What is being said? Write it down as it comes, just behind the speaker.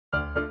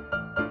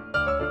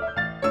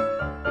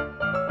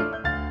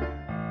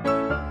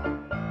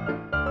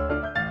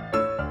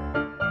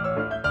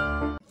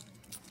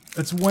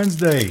It's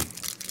Wednesday,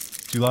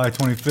 July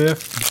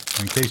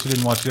 25th. In case you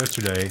didn't watch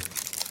yesterday,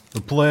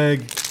 the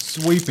plague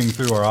sweeping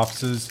through our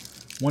offices.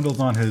 Wendell's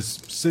on his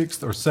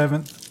 6th or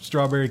 7th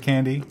strawberry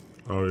candy.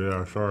 Oh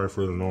yeah, sorry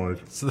for the noise.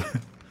 So,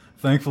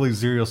 thankfully,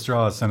 Zerial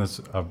Straws sent us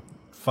a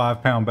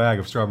 5-pound bag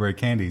of strawberry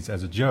candies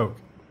as a joke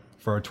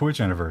for our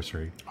Twitch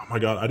anniversary. Oh my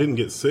god, I didn't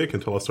get sick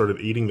until I started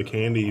eating the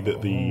candy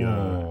that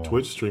the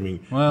Twitch streaming.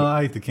 Well,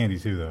 I ate the candy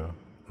too, though.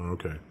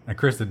 Okay. And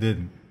Krista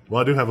didn't. Well,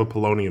 I do have a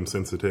polonium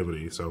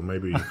sensitivity, so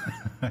maybe.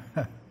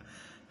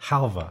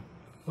 Halva.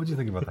 What did you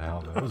think about the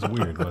halva? It was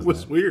weird, wasn't it? It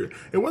was weird.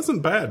 It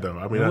wasn't bad though.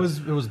 I mean, it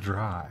was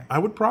dry. I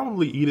would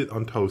probably eat it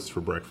on toast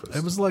for breakfast.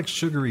 It was like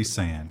sugary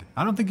sand.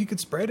 I don't think you could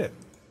spread it.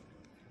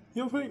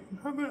 You don't think?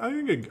 I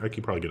think I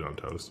could probably get it on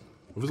toast.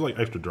 It was like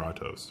extra dry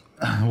toast.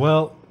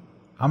 Well,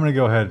 I'm going to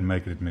go ahead and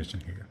make an admission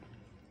here.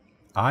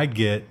 I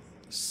get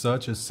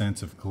such a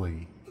sense of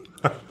glee.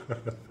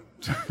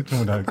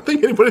 I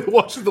think anybody that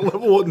watches the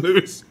Level 1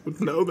 news would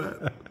know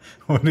that.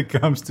 When it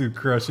comes to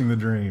crushing the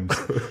dreams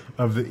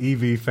of the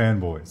EV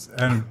fanboys.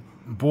 And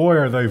boy,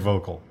 are they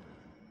vocal.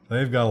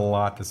 They've got a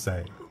lot to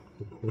say.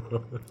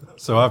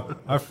 So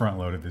I've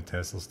front-loaded the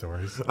Tesla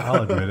stories.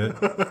 I'll admit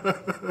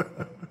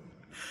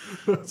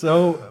it.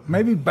 So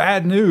maybe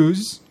bad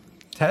news.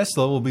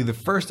 Tesla will be the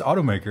first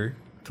automaker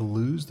to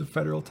lose the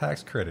federal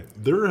tax credit.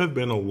 There have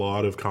been a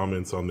lot of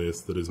comments on this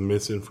that is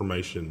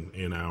misinformation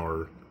in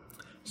our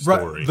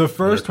story. Right. The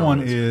first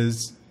one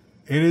is,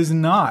 it is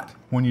not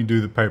when you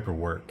do the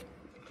paperwork.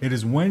 It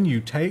is when you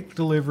take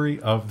delivery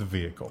of the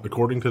vehicle.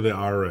 According to the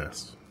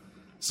IRS.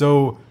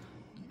 So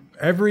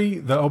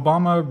the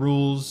Obama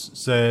rules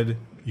said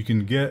you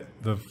can get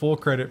the full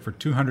credit for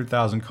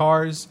 200,000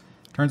 cars.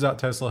 Turns out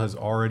Tesla has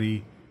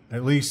already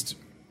at least,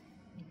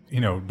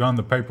 done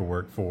the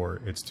paperwork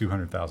for its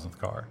 200,000th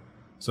car.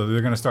 So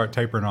they're going to start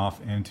tapering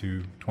off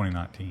into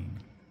 2019.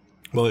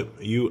 Well,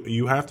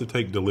 you have to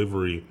take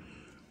delivery.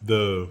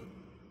 The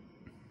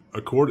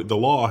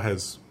law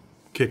has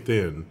kicked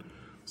in.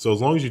 So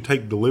as long as you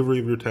take delivery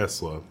of your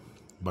Tesla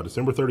by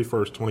December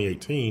 31st,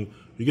 2018,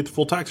 you get the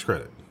full tax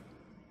credit.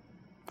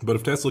 But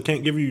if Tesla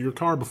can't give you your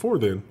car before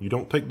then, you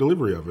don't take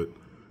delivery of it.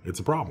 It's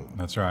a problem.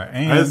 That's right.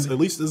 And at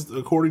least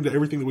according to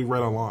everything that we've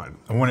read online.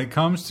 When it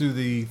comes to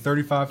the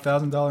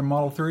 $35,000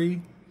 Model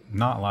 3,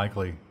 not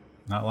likely.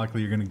 Not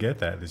likely you're going to get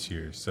that this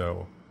year.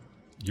 So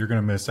you're going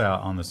to miss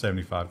out on the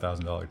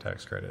 $75,000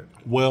 tax credit.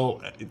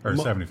 Well, or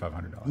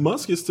 $7,500.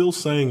 Musk is still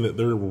saying that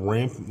they're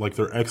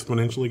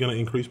exponentially going to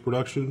increase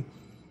production,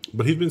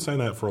 but he's been saying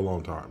that for a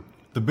long time.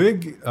 The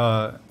big,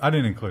 I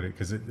didn't include it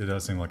because it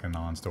does seem like a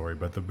non-story,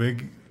 but the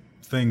big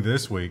thing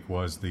this week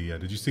was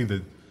did you see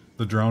the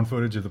drone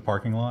footage of the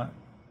parking lot?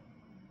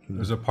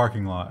 There's a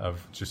parking lot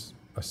of just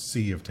a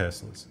sea of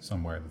Teslas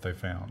somewhere that they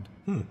found.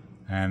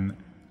 And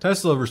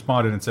Tesla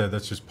responded and said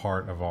that's just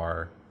part of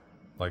our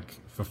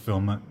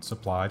fulfillment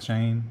supply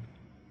chain.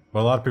 But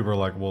a lot of people are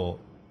like, well,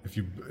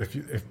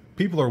 if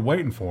people are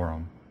waiting for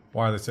them,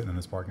 why are they sitting in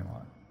this parking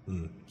lot?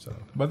 So,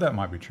 but that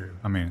might be true.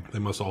 I mean, they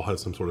must all have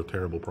some sort of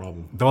terrible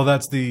problem. Though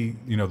that's the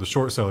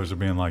short sellers are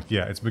being like,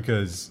 yeah, it's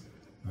because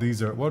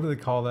these are, what do they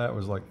call that? It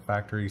was like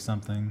factory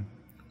something.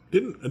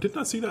 Didn't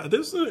I see that?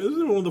 This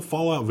is one of the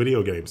Fallout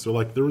video games.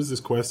 So there was this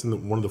quest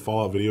in one of the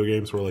Fallout video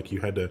games where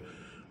you had to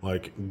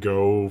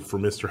go for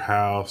Mr.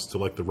 House to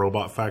the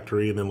robot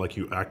factory, and then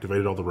you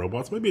activated all the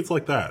robots. Maybe it's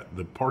like that.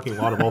 The parking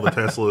lot of all the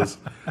Teslas.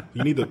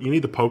 You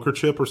need the poker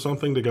chip or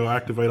something to go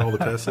activate all the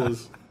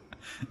Teslas.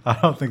 I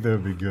don't think that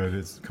would be good.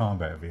 It's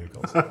combat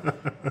vehicles.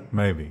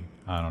 Maybe.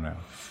 I don't know.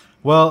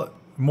 Well,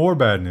 more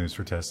bad news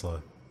for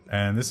Tesla.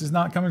 And this is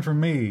not coming from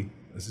me.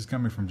 This is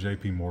coming from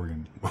JP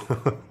Morgan.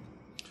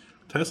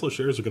 Tesla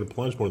shares are going to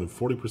plunge more than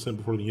 40%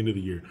 before the end of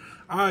the year.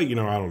 I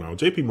don't know.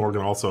 JP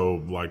Morgan also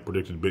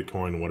predicted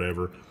Bitcoin,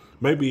 whatever.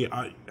 Maybe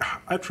I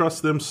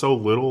trust them so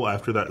little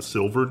after that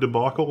silver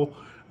debacle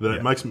that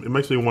it makes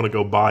me want to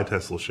go buy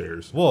Tesla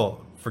shares.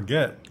 Well,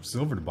 forget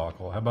silver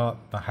debacle. How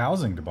about the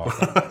housing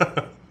debacle?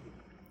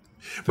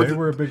 They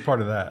were a big part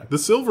of that. The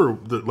silver,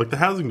 the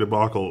housing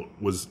debacle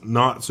was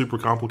not super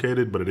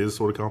complicated, but it is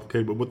sort of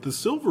complicated. But with the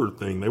silver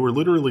thing, they were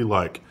literally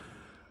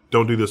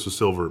don't do this with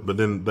silver. But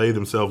then they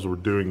themselves were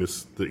doing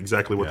this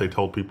exactly what they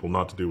told people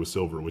not to do with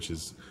silver, which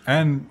is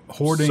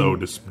hoarding, so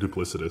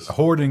duplicitous.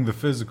 Hoarding the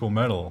physical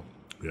metal,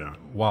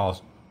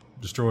 while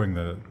destroying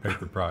the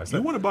paper price.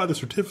 You want to buy the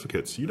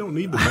certificates. You don't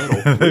need the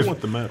metal. You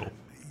want the metal.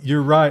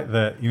 You're right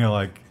that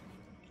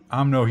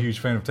I'm no huge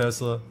fan of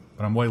Tesla,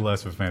 but I'm way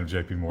less of a fan of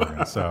JP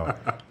Morgan. So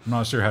I'm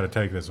not sure how to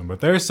take this one. But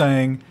they're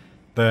saying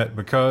that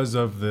because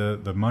of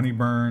the money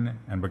burn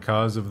and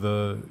because of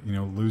the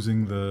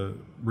losing the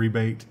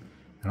rebate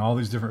and all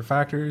these different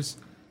factors,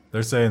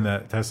 they're saying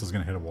that Tesla's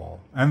going to hit a wall.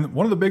 And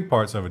one of the big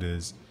parts of it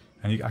is,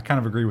 and I kind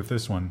of agree with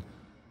this one,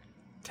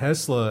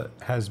 Tesla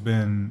has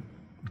been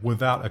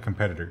without a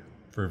competitor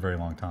for a very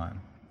long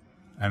time.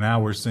 And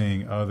now we're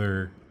seeing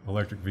other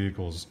electric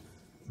vehicles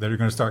that are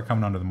going to start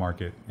coming onto the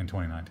market in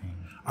 2019.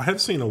 I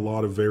have seen a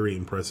lot of very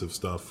impressive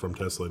stuff from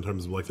Tesla in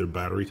terms of their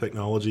battery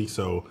technology.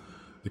 So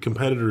the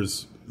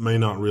competitors may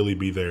not really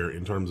be there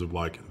in terms of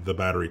the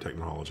battery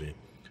technology.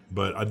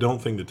 but I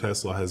don't think that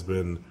Tesla has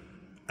been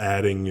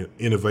adding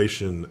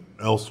innovation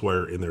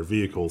elsewhere in their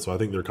vehicles. So I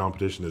think their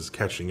competition is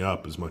catching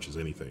up as much as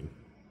anything.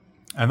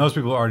 And those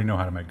people already know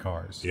how to make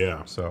cars.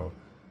 Yeah. So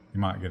you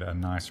might get a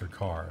nicer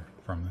car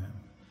from them.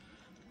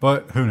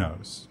 But who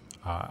knows?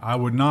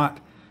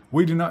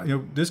 We do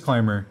not,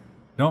 disclaimer,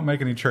 don't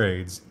make any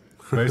trades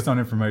based on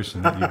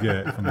information that you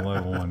get from the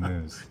Level 1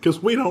 news.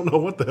 Because we don't know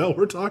what the hell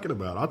we're talking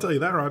about. I'll tell you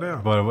that right now.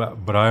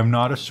 But I am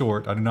not a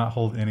short. I do not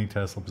hold any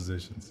Tesla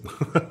positions.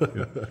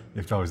 You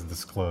have to always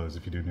disclose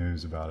if you do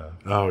news about it.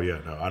 Oh, yeah.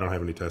 No, I don't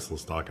have any Tesla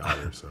stock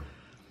either. So,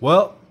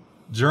 well,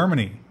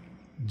 Germany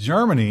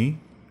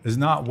is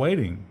not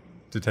waiting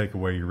to take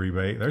away your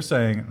rebate. They're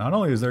saying not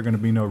only is there going to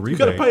be no rebate,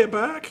 you got to pay it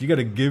back. You got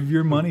to give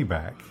your money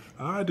back.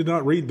 I did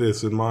not read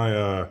this in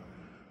my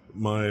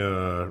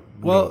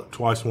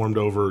twice warmed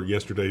over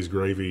yesterday's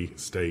gravy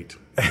state.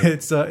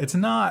 It's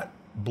not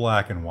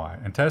black and white,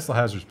 and Tesla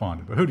has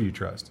responded. But who do you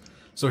trust?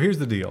 So here's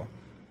the deal: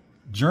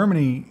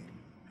 Germany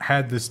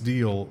had this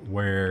deal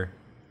where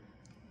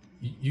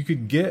you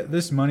could get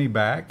this money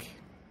back,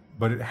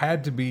 but it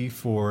had to be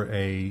for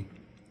a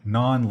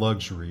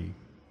non-luxury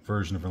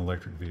version of an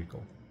electric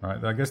vehicle.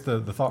 Right? I guess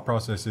the thought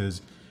process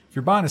is if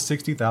you're buying a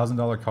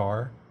 $60,000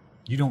 car,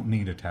 you don't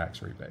need a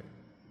tax rebate,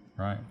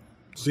 right?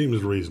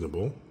 Seems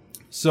reasonable.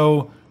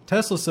 So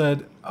Tesla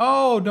said,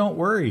 oh, don't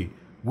worry.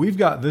 We've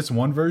got this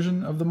one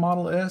version of the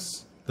Model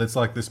S that's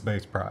like this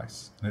base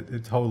price.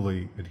 It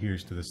totally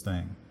adheres to this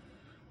thing.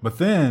 But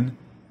then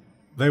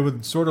they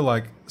would sort of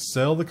like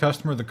sell the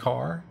customer the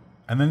car.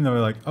 And then they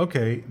were like,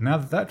 okay, now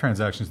that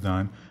transaction's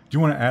done, do you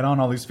want to add on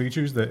all these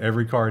features that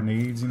every car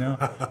needs,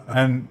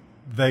 And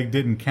they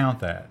didn't count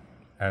that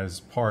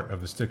as part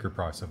of the sticker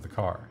price of the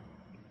car.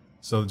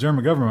 So the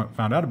German government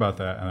found out about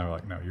that, and they were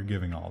like, no, you're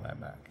giving all that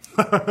back.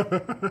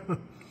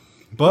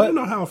 But I don't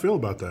know how I feel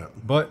about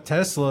that. But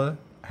Tesla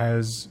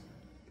has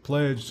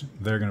pledged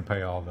they're going to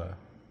pay all the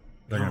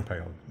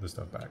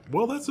stuff back.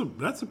 Well, that's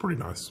a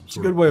pretty nice. It's a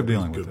good way of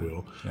dealing with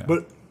goodwill. it. Yeah.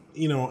 But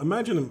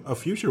imagine a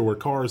future where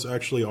cars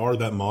actually are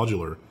that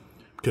modular.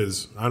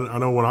 Because I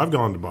know when I've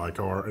gone to buy a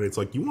car, and it's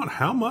like, you want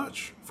how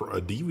much for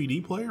a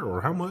DVD player,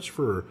 or how much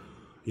for,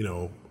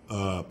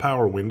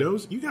 power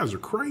windows? You guys are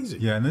crazy.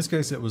 Yeah, in this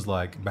case, it was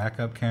like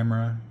backup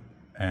camera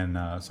and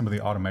some of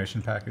the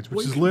automation package,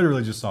 which is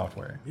literally just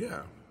software.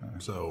 Yeah.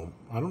 So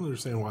I don't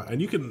understand why.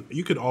 And you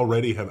could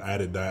already have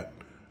added that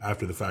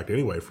after the fact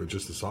anyway for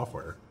just the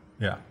software.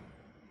 Yeah.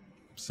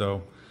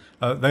 So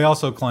they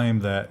also claim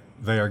that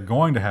they are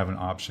going to have an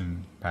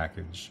option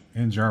package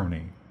in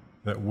Germany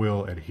that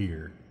will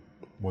adhere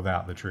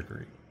without the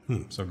trickery.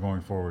 So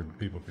going forward,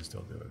 people could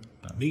still do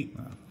it. Neat.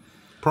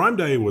 Prime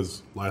Day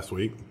was last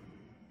week.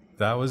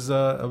 That was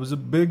a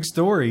big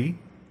story.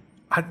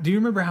 Do you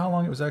remember how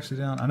long it was actually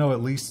down? I know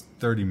at least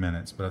 30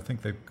 minutes, but I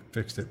think they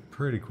fixed it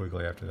pretty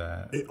quickly after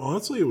that.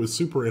 Honestly, it was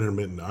super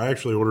intermittent. I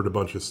actually ordered a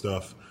bunch of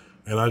stuff,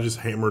 and I just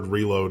hammered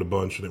reload a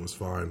bunch, and it was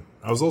fine.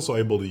 I was also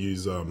able to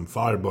use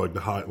Firebug to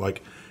hide.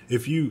 Like,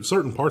 if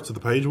certain parts of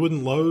the page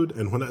wouldn't load,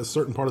 and when that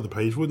certain part of the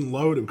page wouldn't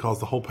load, it would cause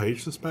the whole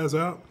page to spaz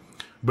out.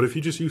 But if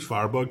you just use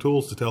Firebug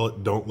tools to tell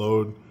it don't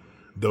load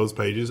those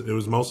pages, it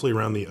was mostly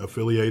around the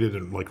affiliated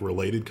and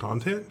related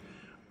content.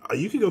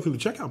 You could go through the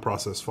checkout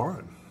process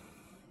fine.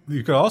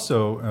 You could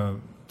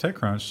also,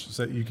 TechCrunch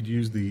said you could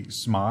use the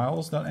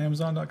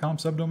smiles.amazon.com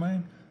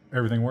subdomain.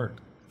 Everything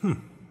worked.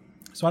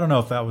 So I don't know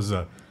if that was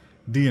a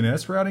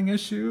DNS routing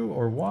issue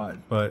or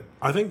what, but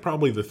I think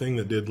probably the thing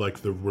that did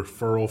the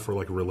referral for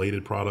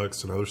related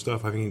products and other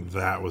stuff, I think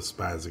that was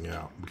spazzing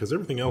out because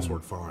everything else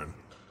worked fine.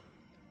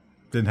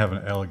 Didn't have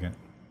an elegant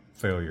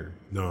failure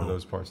for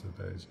those parts of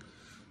the page.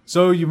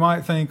 So you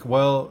might think,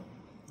 well,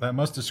 that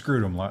must have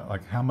screwed them.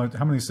 Like how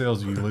many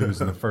sales do you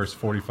lose in the first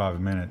 45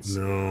 minutes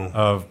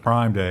of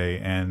Prime Day?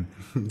 And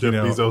Jeff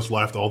Bezos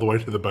laughed all the way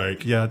to the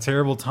bank. Yeah,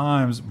 terrible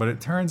times. But it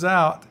turns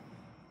out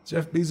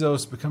Jeff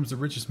Bezos becomes the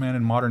richest man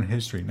in modern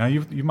history. Now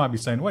you might be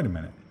saying, wait a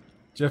minute,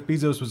 Jeff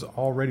Bezos was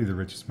already the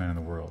richest man in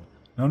the world.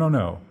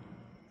 No,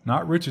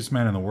 not richest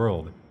man in the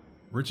world,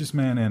 richest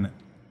man in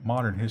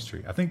modern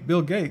history. I think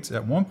Bill Gates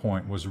at one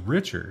point was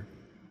richer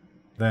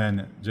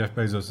than Jeff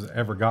Bezos has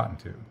ever gotten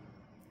to,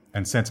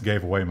 and since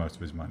gave away most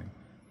of his money.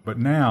 But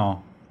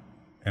now,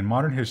 in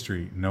modern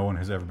history, no one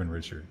has ever been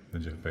richer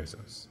than Jeff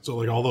Bezos.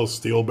 So all those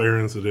steel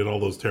barons that did all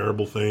those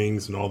terrible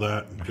things and all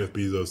that, Jeff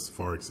Bezos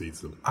far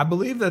exceeds them. I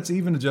believe that's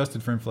even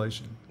adjusted for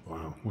inflation.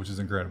 Wow. Which is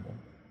incredible.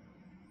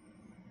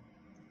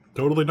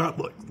 Totally not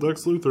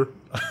Lex Luthor.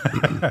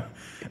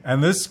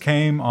 And this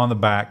came on the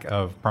back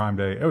of Prime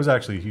Day. It was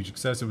actually a huge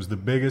success. It was the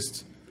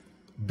biggest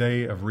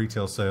day of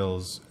retail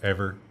sales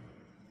ever,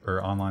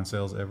 or online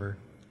sales ever.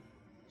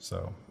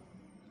 So...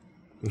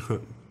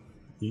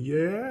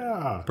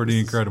 yeah. Pretty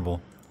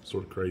incredible.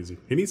 Sort of crazy.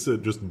 He needs to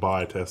just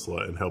buy a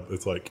Tesla and help.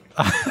 It's like...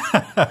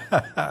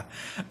 I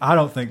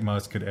don't think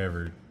Musk could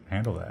ever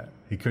handle that.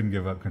 He couldn't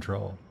give up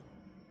control.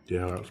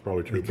 Yeah, that's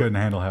probably true. He couldn't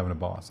handle having a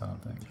boss, I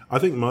don't think. I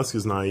think Musk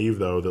is naive,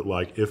 though,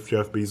 that if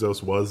Jeff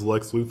Bezos was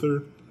Lex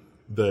Luthor,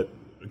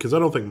 because I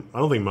don't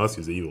think Musk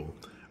is evil,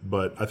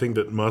 but I think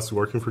that Musk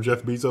working for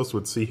Jeff Bezos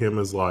would see him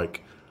as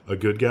a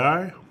good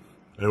guy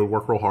and would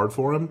work real hard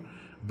for him.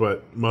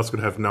 But Musk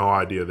would have no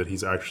idea that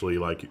he's actually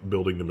like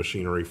building the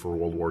machinery for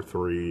World War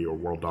III or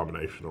world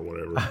domination or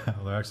whatever.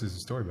 Well, there actually is a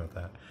story about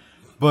that.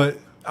 But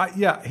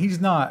yeah, he's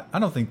not. I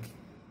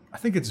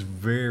think it's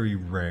very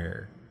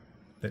rare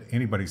that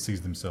anybody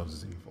sees themselves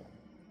as evil.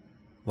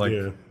 Like,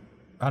 yeah.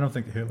 I don't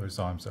think Hitler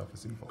saw himself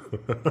as evil.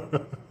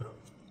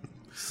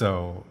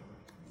 So,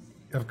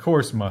 of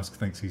course, Musk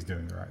thinks he's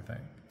doing the right thing.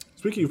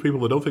 Speaking of people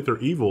that don't think they're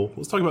evil,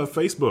 let's talk about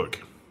Facebook.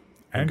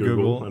 And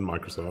Google. And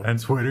Microsoft. And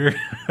Twitter.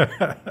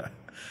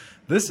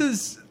 This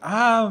is,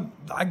 I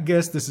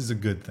guess this is a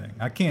good thing.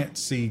 I can't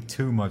see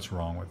too much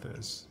wrong with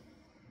this.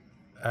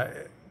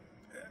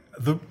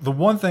 The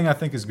one thing I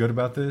think is good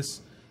about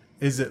this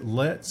is it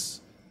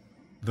lets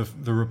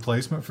the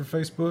replacement for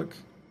Facebook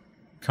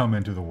come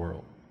into the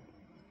world.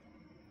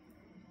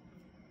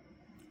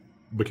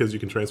 Because you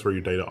can transfer your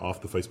data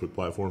off the Facebook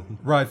platform.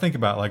 Right. Think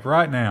about it. Like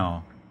right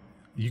now,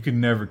 you can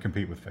never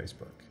compete with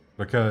Facebook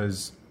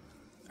because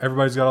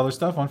everybody's got all their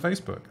stuff on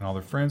Facebook and all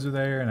their friends are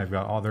there and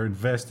they're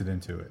invested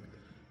into it.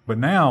 But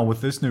now with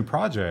this new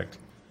project,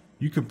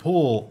 you can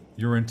pull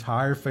your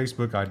entire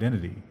Facebook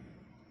identity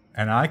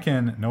and I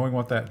can, knowing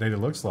what that data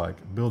looks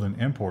like, build an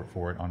import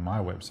for it on my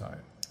website.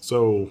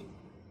 So,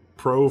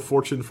 pro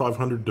Fortune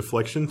 500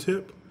 deflection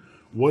tip.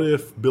 What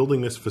if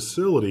building this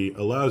facility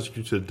allows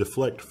you to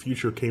deflect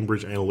future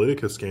Cambridge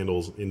Analytica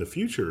scandals in the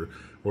future,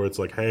 where it's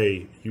like,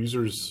 hey,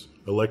 users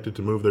elected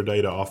to move their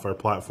data off our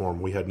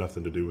platform. We had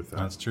nothing to do with that.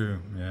 That's true,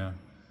 yeah.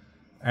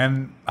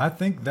 And I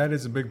think that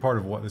is a big part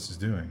of what this is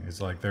doing. It's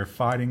like they're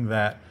fighting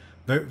that.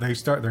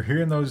 They're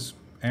hearing those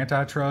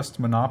antitrust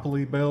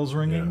monopoly bells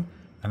ringing,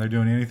 and they're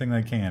doing anything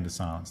they can to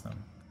silence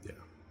them. Yeah.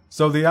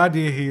 So the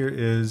idea here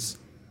is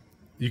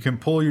you can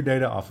pull your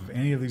data off of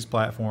any of these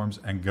platforms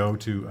and go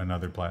to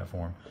another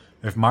platform.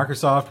 If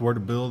Microsoft were to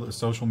build a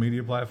social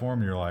media platform,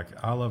 and you're like,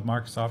 I love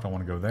Microsoft, I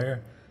want to go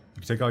there.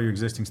 You can take all your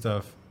existing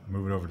stuff,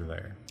 move it over to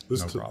there.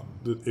 No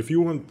problem. If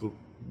you want,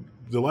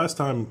 the last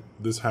time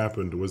this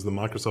happened was the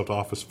Microsoft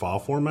Office file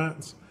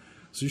formats.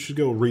 So you should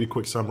go read a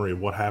quick summary of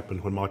what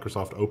happened when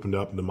Microsoft opened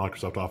up the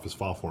Microsoft Office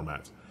file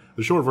formats.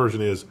 The short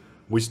version is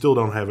we still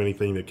don't have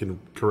anything that can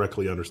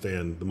correctly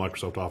understand the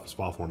Microsoft Office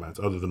file formats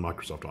other than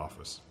Microsoft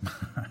Office.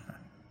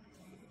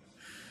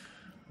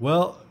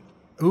 Well,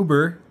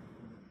 Uber,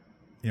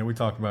 we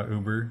talked about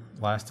Uber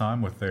last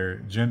time with their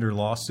gender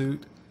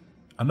lawsuit.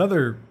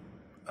 Another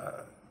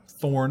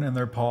thorn in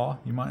their paw,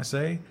 you might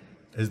say,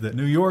 is that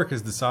New York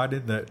has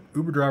decided that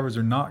Uber drivers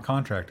are not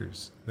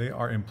contractors. They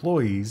are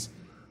employees,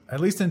 at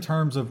least in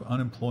terms of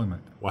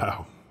unemployment.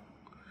 Wow.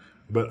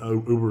 But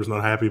Uber's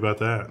not happy about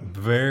that.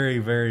 Very,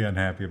 very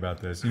unhappy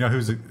about this. You know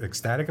who's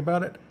ecstatic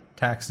about it?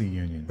 Taxi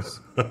unions.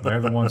 They're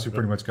the ones who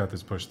pretty much got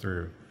this pushed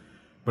through.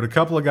 But a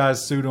couple of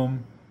guys sued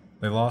them.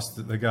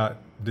 They got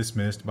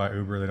dismissed by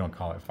Uber. They don't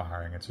call it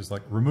firing. It's just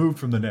like removed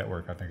from the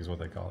network, I think is what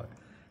they call it.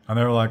 And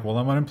they were like, well,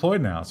 I'm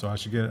unemployed now, so I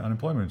should get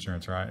unemployment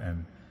insurance, right?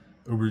 And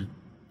Uber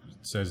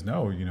says,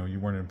 no, you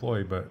weren't an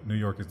employee, but New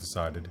York has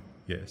decided,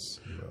 yes,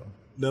 you will.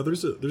 Now,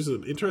 there's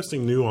an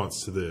interesting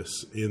nuance to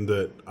this in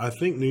that I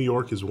think New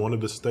York is one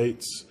of the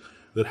states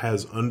that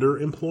has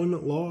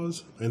underemployment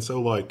laws. And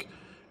so, like,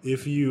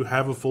 if you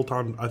have a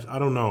full-time, I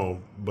don't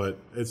know, but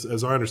it's,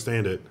 as I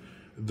understand it,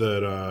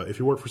 that if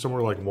you work for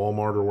somewhere like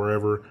Walmart or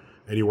wherever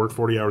and you work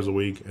 40 hours a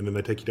week and then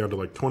they take you down to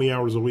like 20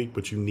 hours a week,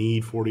 but you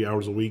need 40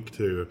 hours a week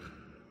to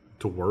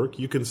work,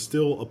 you can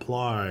still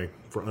apply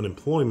for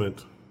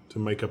unemployment to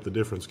make up the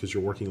difference because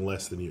you're working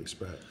less than you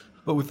expect.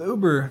 But with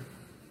Uber,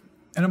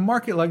 in a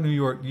market like New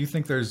York, do you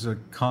think there's a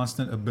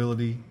constant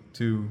ability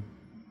to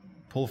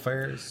pull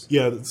fares?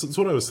 Yeah, that's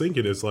what I was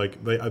thinking is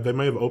like they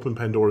may have opened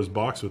Pandora's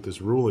box with this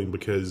ruling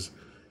because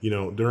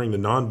during the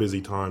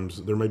non-busy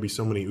times, there may be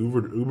so many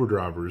Uber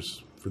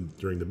drivers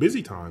during the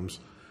busy times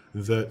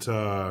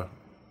that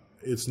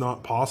it's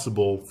not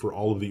possible for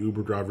all of the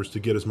Uber drivers to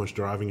get as much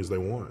driving as they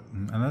want.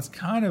 And that's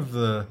kind of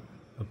the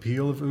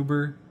appeal of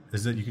Uber,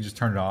 is that you can just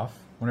turn it off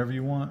whenever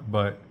you want.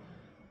 But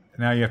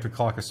now you have to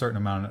clock a certain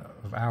amount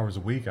of hours a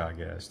week, I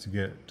guess,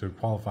 to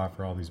qualify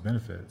for all these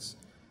benefits.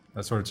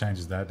 That sort of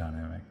changes that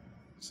dynamic.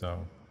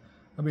 So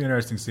it'll be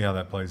interesting to see how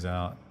that plays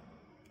out.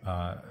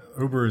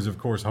 Uber is, of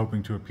course,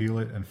 hoping to appeal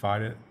it and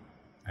fight it,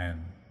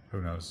 and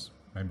who knows?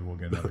 Maybe we'll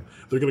get another.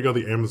 They're going to go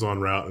the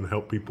Amazon route and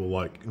help people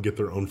like get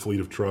their own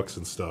fleet of trucks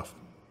and stuff.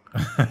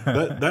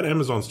 that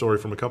Amazon story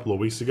from a couple of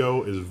weeks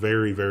ago is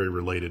very, very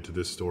related to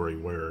this story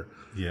where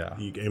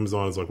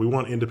Amazon is like, we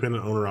want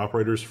independent owner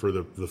operators for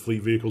the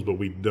fleet vehicles, but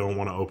we don't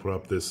want to open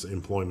up this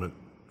employment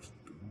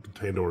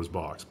Pandora's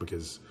box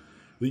because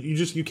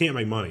you can't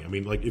make money. I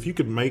mean, like if you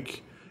could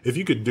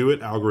do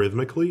it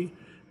algorithmically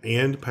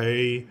and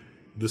pay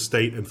the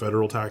state and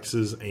federal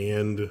taxes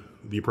and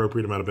the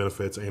appropriate amount of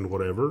benefits and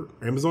whatever,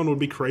 Amazon would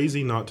be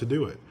crazy not to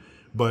do it.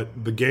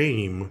 But the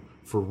game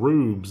for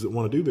rubes that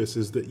want to do this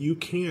is that you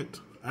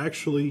can't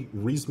actually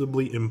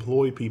reasonably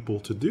employ people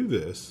to do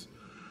this.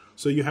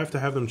 So you have to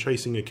have them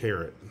chasing a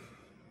carrot.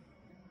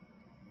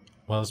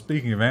 Well,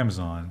 speaking of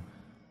Amazon,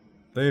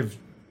 they've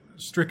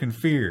stricken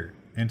fear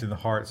into the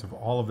hearts of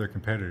all of their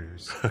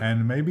competitors.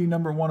 And maybe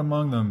number one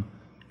among them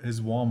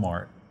is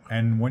Walmart.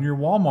 And when you're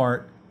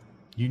Walmart,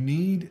 you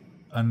need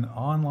an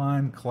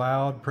online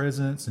cloud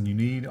presence and you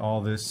need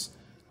all this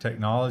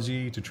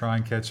technology to try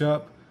and catch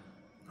up.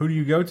 Who do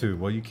you go to?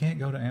 Well, you can't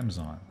go to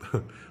Amazon.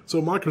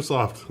 So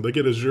Microsoft, they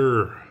get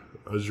Azure.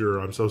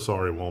 I'm so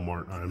sorry,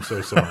 Walmart. I'm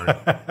so sorry.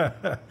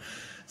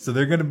 So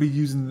they're going to be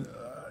using,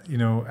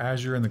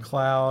 Azure in the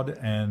cloud,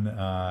 and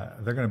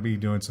they're going to be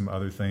doing some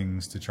other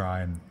things to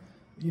try and,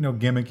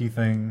 gimmicky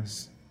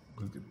things,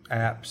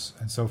 apps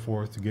and so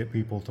forth to get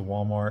people to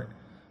Walmart.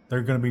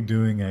 They're going to be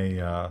doing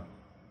a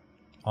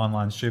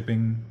online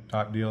shipping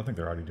type deal. I think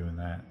they're already doing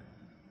that.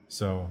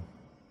 So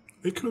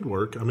it could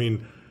work. I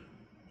mean,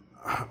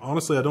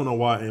 honestly, I don't know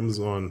why I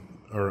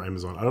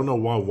don't know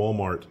why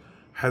Walmart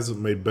hasn't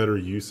made better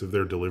use of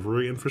their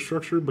delivery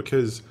infrastructure,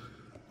 because,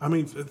 I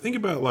mean, think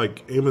about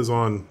like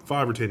Amazon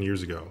 5 or 10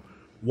 years ago.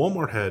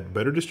 Walmart had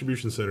better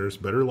distribution centers,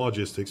 better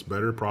logistics,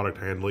 better product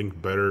handling,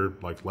 better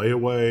like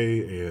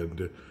layaway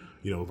and,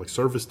 like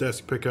service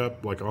desk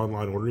pickup, like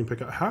online ordering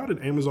pickup. How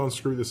did Amazon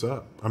screw this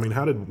up? I mean,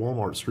 how did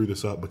Walmart screw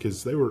this up?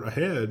 Because they were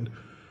ahead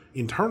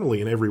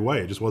internally in every way.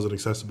 It just wasn't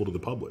accessible to the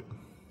public.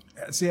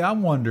 See, I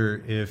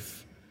wonder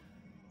if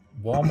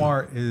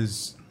Walmart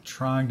is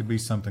trying to be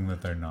something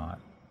that they're not.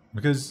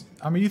 Because,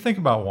 I mean, you think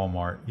about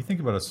Walmart, you think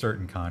about a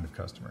certain kind of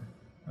customer.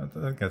 I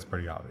think that's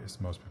pretty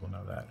obvious. Most people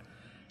know that.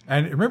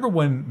 And remember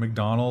when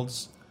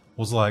McDonald's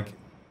was like,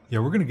 yeah,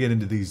 we're going to get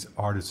into these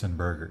artisan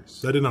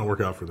burgers. That did not work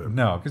out for them.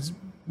 No, because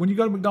when you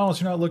go to McDonald's,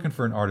 you're not looking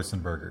for an artisan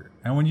burger.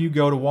 And when you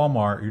go to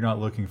Walmart, you're not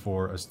looking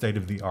for a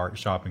state-of-the-art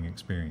shopping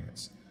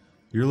experience.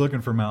 You're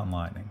looking for mountain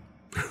lightning.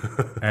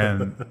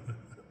 And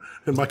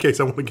in my case,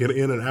 I want to get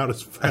in and out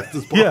as fast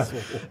as possible.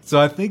 Yeah. So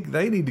I think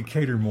they need to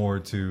cater more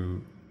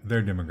to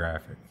their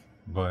demographic.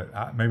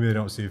 But maybe they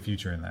don't see a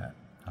future in that.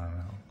 I don't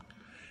know.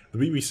 The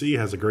BBC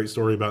has a great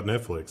story about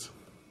Netflix.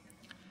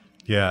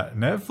 Yeah,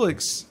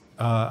 Netflix.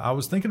 I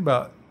was thinking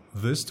about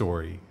this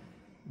story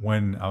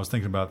when I was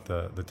thinking about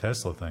the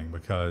Tesla thing,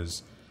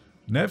 because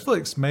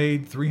Netflix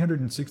made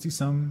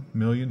 $360-some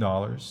million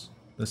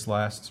this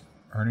last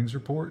earnings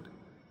report,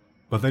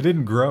 but they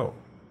didn't grow.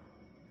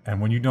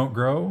 And when you don't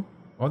grow,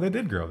 well, they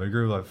did grow. They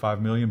grew like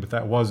 5 million, but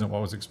that wasn't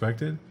what was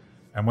expected.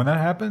 And when that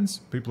happens,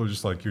 people are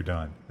just like, you're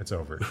done. It's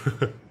over.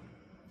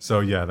 So,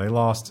 yeah, they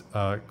lost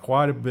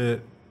quite a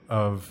bit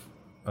of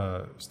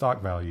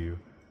stock value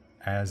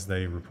as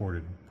they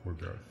reported poor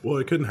growth. Well,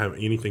 it couldn't have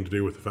anything to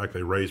do with the fact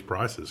they raised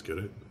prices, could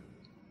it?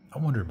 I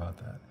wonder about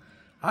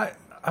that.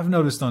 I've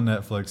noticed on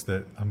Netflix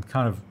that I'm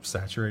kind of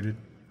saturated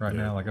right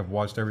now. Like, I've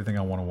watched everything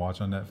I want to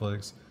watch on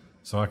Netflix,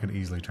 so I could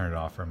easily turn it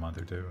off for a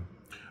month or two.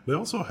 They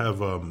also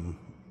have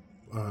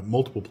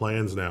multiple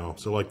plans now.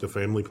 So, like, the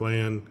family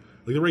plan...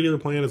 Like, the regular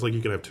plan is like you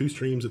can have 2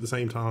 streams at the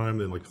same time,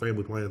 then like the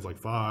family plan is like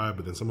 5,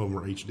 but then some of them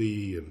are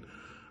HD, and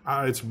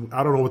I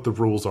don't know what the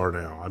rules are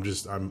now.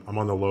 I'm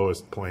on the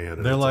lowest plan.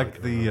 And they're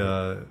like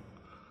the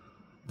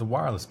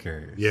wireless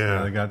carriers.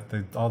 Yeah, they got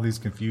all these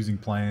confusing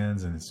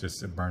plans, and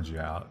it burns you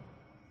out.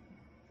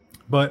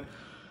 But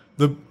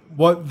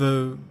what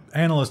the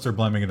analysts are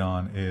blaming it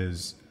on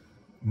is,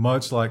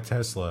 much like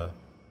Tesla,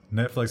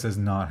 Netflix has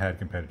not had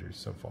competitors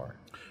so far.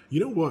 You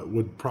know what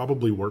would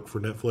probably work for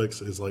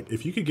Netflix is like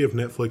if you could give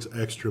Netflix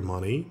extra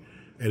money,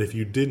 and if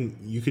you didn't,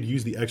 you could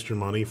use the extra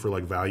money for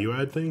like value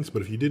add things.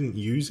 But if you didn't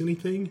use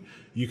anything,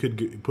 you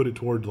could put it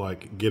toward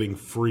like getting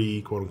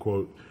free, quote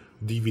unquote,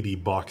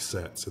 DVD box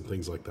sets and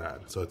things like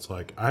that. So it's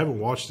like, I haven't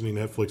watched any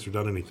Netflix or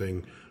done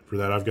anything for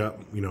that. I've got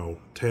 10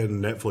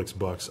 Netflix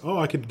bucks. Oh,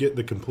 I could get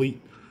the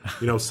complete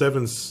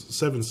 7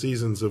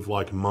 seasons of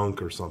like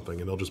Monk or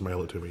something, and they'll just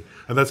mail it to me.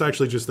 And that's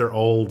actually just their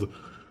old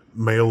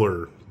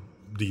mailer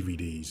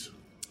DVDs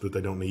that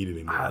they don't need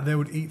anymore. They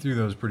would eat through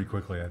those pretty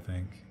quickly, I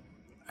think.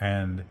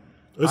 And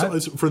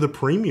it's for the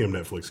premium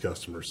Netflix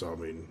customers. So, I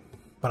mean,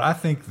 but I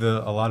think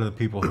a lot of the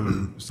people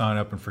who sign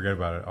up and forget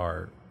about it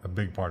are a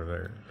big part of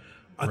their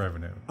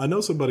revenue. I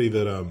know somebody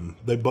that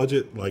they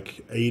budget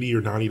like $80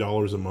 or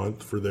 $90 a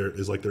month for their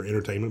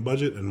entertainment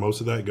budget, and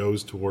most of that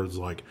goes towards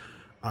like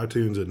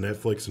iTunes and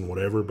Netflix and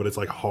whatever. But it's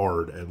like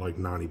hard at like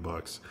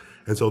 $90,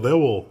 and so they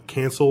will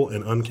cancel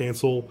and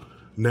uncancel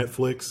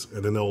Netflix,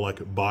 and then they'll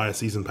like buy a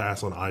season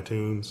pass on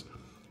iTunes,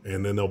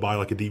 and then they'll buy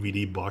like a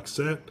DVD box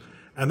set,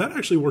 and that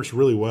actually works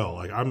really well.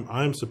 Like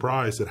I'm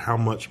surprised at how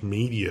much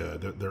media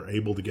that they're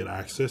able to get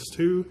access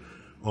to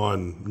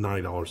on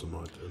 $90 a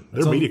month.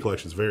 Their media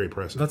collection is very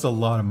impressive. That's a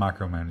lot of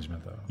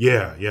micromanagement, though.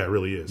 Yeah, it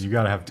really is. You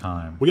got to have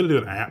time. We got to do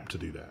an app to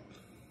do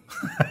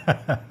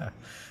that.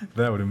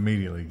 That would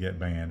immediately get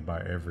banned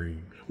by every.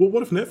 Well,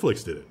 what if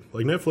Netflix did it?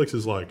 Like Netflix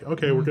is like,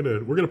 okay, we're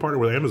gonna partner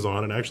with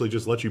Amazon and actually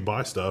just let you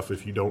buy stuff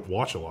if you don't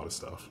watch a lot of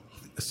stuff.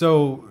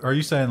 So, are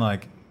you saying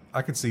like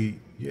I could see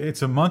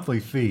it's a monthly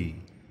fee,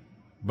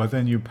 but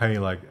then you pay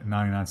like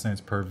 99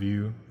 cents per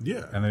view?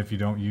 Yeah, and then if you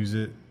don't use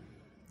it,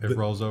 it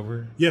rolls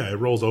over? Yeah, it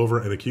rolls over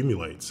and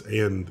accumulates,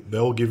 and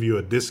they'll give you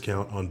a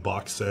discount on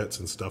box sets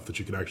and stuff that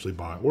you can actually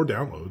buy or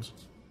downloads.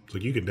 So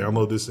you can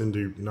download this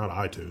into not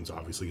iTunes,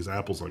 obviously, because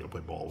Apple's not going to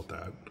play ball with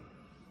that.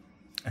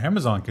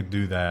 Amazon could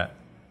do that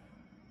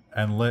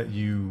and let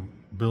you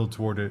build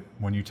toward it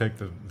when you take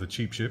the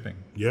cheap shipping.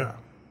 Yeah.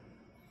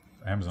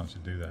 Amazon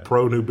should do that.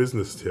 Pro new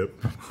business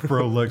tip.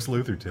 Pro Lex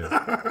Luthor tip.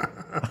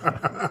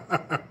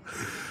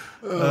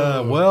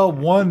 Well,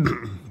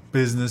 one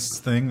business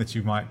thing that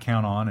you might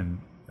count on and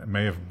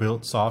may have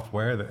built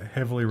software that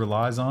heavily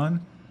relies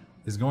on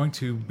is going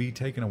to be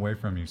taken away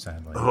from you,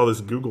 sadly. Oh, this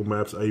Google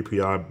Maps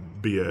API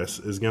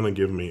BS is going to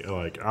give me,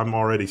 like, I'm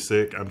already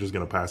sick. I'm just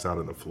going to pass out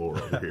on the floor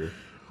over here.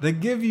 They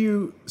give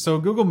you, so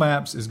Google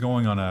Maps is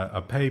going on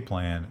a pay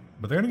plan,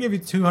 but they're going to give you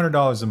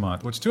 $200 a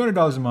month, which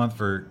 $200 a month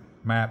for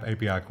map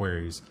API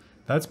queries,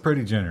 that's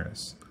pretty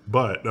generous.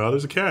 But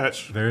there's a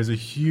catch. There's a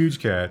huge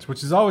catch,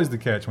 which is always the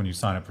catch when you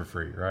sign up for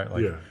free, right?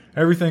 Like yeah.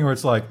 Everything where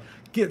it's like,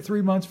 get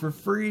 3 months for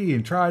free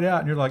and try it out.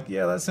 And you're like,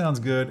 yeah, that sounds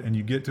good. And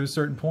you get to a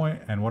certain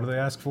point, and what do they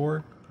ask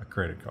for? A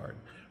credit card.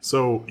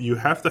 So you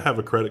have to have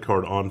a credit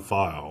card on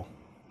file.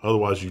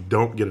 Otherwise, you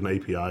don't get an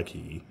API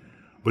key.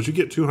 But you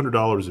get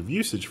 $200 of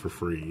usage for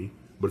free.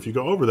 But if you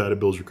go over that, it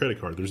bills your credit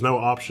card. There's no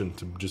option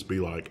to just be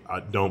like,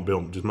 I don't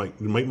bill, just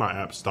make my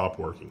app stop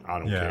working. I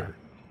don't care.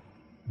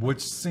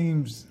 Which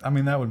seems, I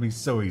mean, that would be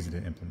so easy to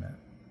implement.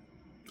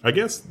 I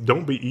guess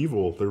don't be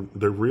evil.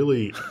 They're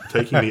really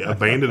taking the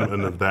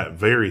abandonment of that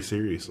very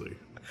seriously.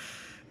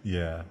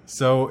 Yeah.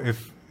 So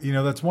if,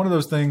 that's one of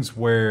those things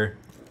where,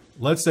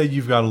 let's say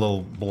you've got a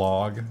little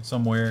blog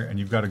somewhere and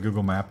you've got a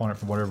Google map on it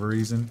for whatever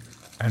reason,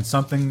 and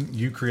something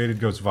you created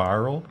goes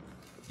viral,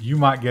 you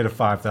might get a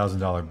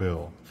 $5,000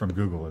 bill from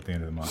Google at the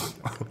end of the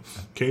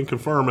month. Can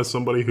confirm, as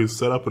somebody who's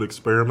set up an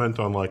experiment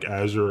on like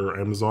Azure or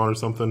Amazon or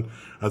something,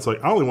 that's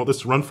like, I only want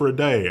this to run for a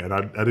day, and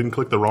I didn't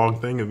click the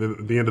wrong thing, and then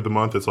at the end of the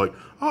month, it's like,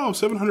 oh,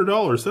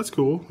 $700, that's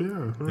cool.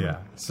 Yeah. Yeah.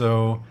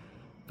 So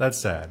that's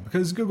sad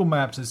because Google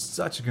Maps is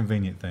such a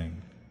convenient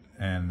thing,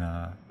 and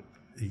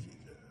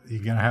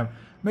you're gonna have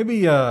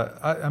maybe.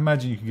 I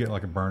imagine you could get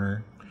like a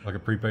burner. Like a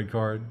prepaid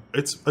card.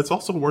 It's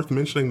also worth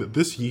mentioning that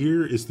this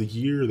year is the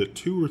year that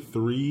 2 or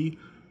 3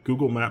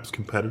 Google Maps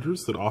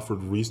competitors that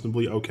offered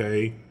reasonably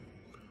okay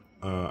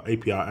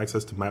API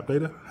access to map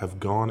data have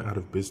gone out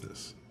of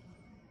business.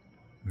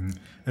 Mm-hmm.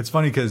 It's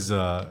funny because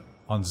on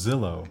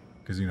Zillow,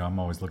 because I'm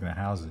always looking at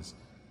houses,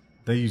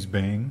 they use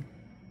Bing,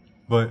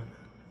 but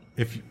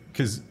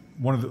because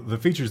one of the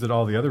features that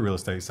all the other real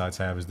estate sites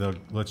have is they'll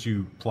let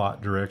you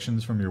plot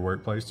directions from your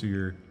workplace to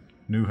your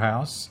new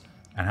house.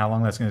 And how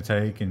long that's going to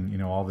take, and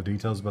all the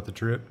details about the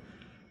trip.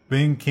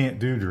 Bing can't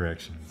do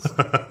directions,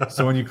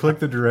 so when you click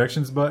the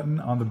directions button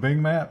on the Bing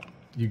map,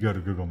 you go to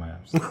Google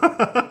Maps.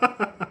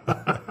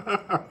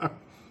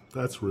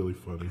 That's really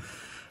funny.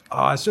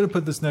 Oh, I should have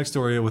put this next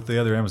story with the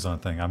other Amazon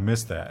thing. I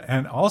missed that.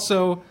 And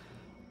also,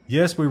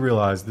 yes, we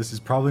realize this is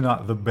probably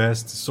not the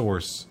best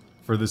source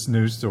for this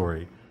news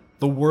story.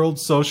 The World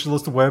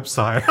Socialist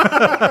website.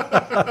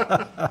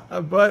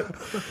 But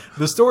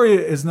the story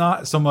is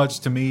not so much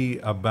to me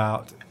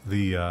about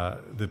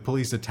the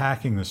police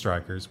attacking the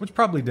strikers, which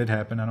probably did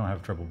happen. I don't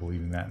have trouble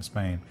believing that in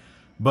Spain.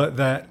 But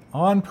that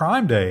on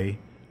Prime Day,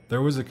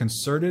 there was a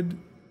concerted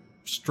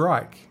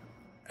strike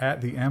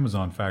at the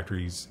Amazon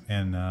factories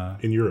in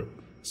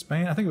Europe.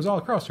 Spain. I think it was all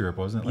across Europe,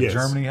 wasn't it? Like yes.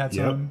 Germany had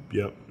some?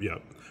 Yep.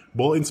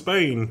 Well, in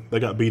Spain,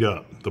 they got beat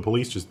up. The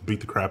police just beat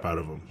the crap out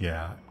of them.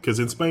 Yeah. Because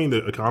in Spain,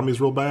 the economy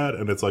is real bad,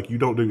 and it's like you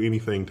don't do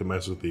anything to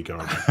mess with the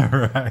economy.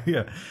 Right,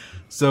 yeah.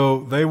 So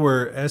they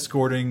were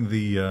escorting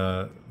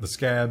the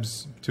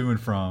scabs to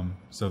and from,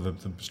 so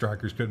the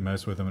strikers couldn't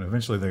mess with them, and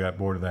eventually they got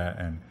bored of that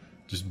and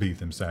just beat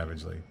them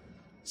savagely.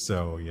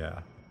 So, yeah.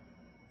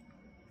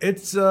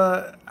 It's,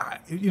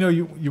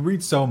 you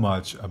read so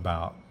much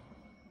about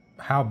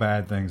how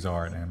bad things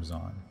are at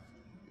Amazon.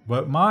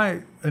 But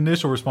my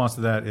initial response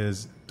to that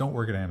is, don't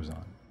work at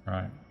Amazon,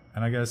 right?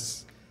 And I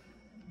guess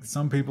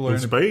some people are in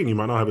Spain. You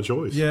might not have a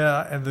choice.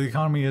 Yeah, and the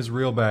economy is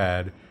real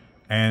bad,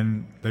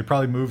 and they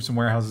probably moved some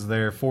warehouses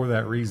there for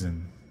that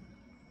reason.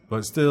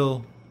 But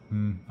still,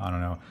 I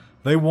don't know.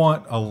 They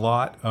want a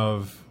lot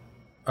of.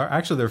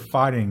 Actually, they're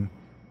fighting.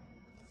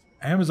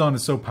 Amazon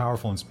is so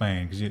powerful in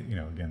Spain because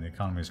again, the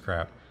economy is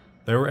crap.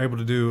 They were able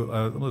to do.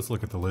 Let's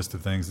look at the list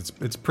of things.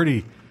 It's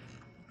pretty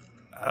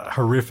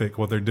horrific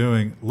what they're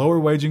doing. Lower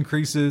wage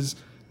increases,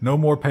 no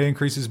more pay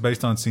increases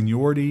based on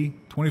seniority,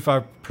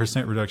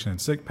 25% reduction in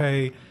sick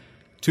pay,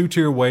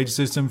 2-tier wage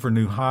system for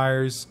new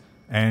hires,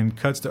 and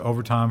cuts to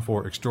overtime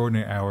for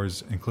extraordinary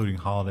hours, including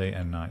holiday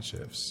and night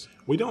shifts.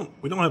 We don't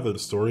have a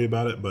story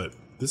about it, but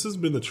this has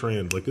been the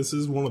trend. Like, this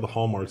is one of the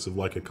hallmarks of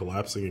like a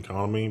collapsing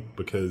economy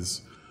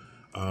because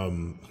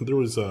there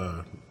was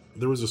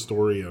another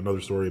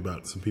story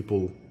about some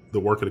people that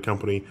work at a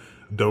company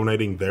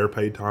donating their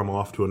paid time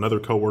off to another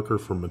coworker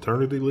for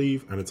maternity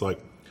leave, and it's like,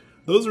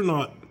 those are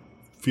not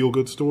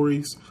feel-good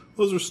stories.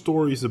 Those are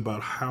stories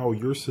about how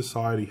your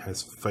society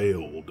has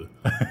failed,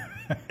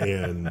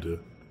 and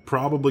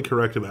probably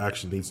corrective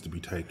action needs to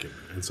be taken.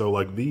 And so,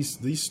 like,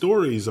 these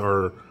stories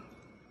are,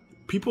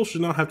 people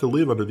should not have to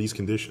live under these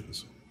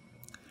conditions.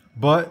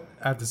 But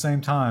at the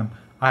same time,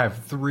 I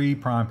have 3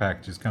 Prime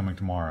packages coming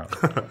tomorrow.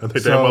 They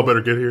damn well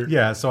better get here.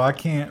 Yeah, so I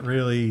can't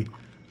really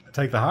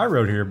take the high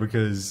road here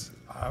because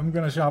I'm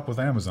going to shop with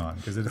Amazon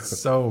because it's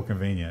so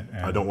convenient.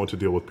 And I don't want to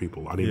deal with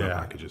people. I need my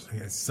packages.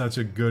 It's such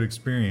a good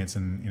experience,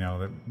 and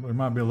there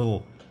might be a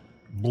little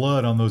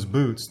blood on those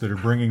boots that are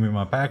bringing me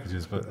my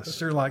packages, but I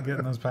sure like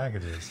getting those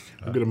packages.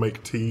 I'm going to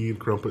make tea and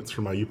crumpets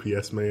for my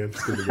UPS man.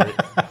 It's going to be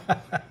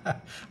great.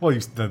 Well,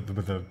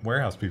 the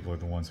warehouse people are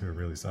the ones who are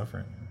really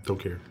suffering. Don't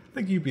care.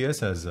 I think UPS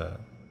has a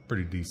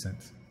pretty decent.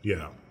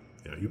 Yeah,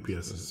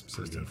 UPS is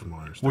pretty good from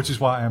ours. Which is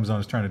why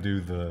Amazon is trying to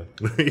do the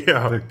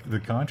the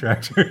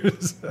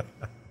contractors.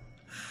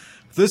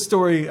 This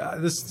story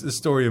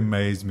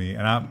amazed me,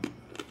 and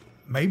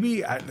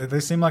they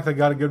seem like they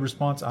got a good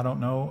response. I don't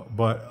know,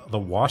 but the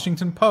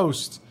Washington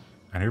Post,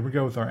 and here we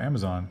go with our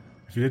Amazon.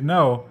 If you didn't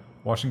know,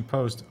 Washington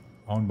Post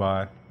owned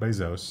by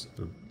Bezos,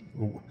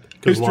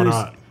 Why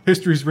not?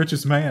 History's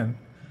richest man,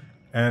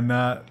 and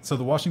so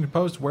the Washington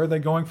Post, where are they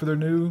going for their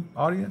new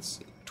audience?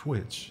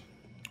 Twitch.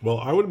 Well,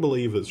 I would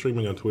believe that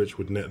streaming on Twitch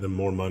would net them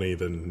more money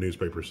than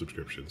newspaper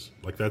subscriptions.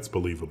 Like, that's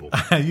believable.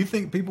 You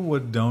think people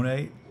would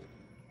donate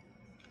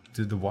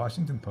to the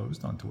Washington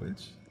Post on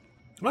Twitch?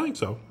 I think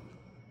so.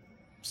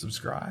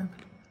 Subscribe?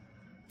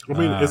 I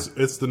mean,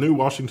 it's the new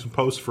Washington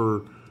Post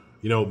for,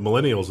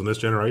 millennials in this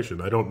generation.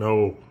 I don't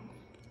know.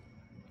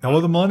 Well,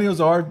 the millennials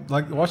are,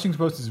 like, the Washington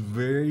Post is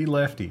very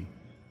lefty.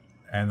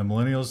 And the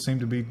millennials seem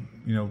to be,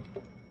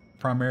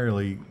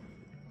 primarily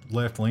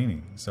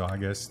left-leaning. So I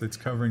guess it's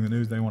covering the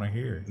news they want to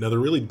hear. Now, the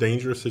really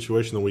dangerous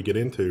situation that we get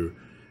into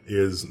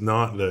is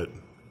not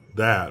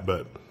that,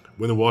 but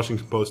when the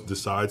Washington Post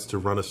decides to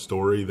run a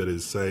story that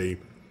is, say,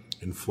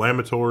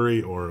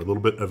 inflammatory or a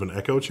little bit of an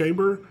echo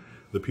chamber,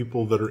 the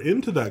people that are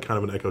into that kind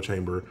of an echo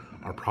chamber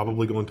are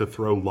probably going to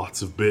throw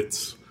lots of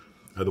bits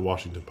at the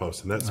Washington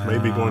Post. And that's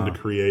maybe going to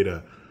create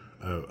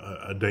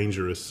a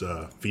dangerous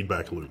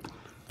feedback loop.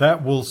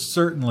 That will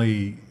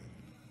certainly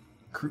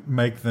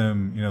make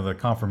them, the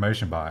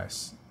confirmation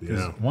bias.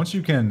 Yeah. Once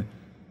you can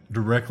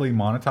directly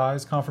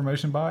monetize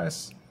confirmation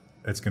bias,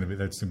 that's going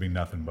to be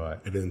nothing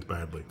but. It ends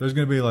badly. There's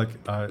going to be like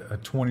a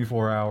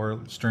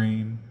 24-hour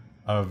stream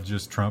of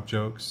just Trump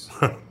jokes.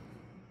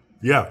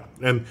 Yeah,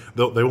 and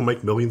they will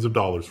make millions of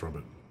dollars from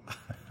it.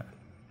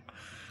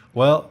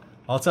 Well,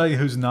 I'll tell you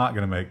who's not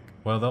going to make.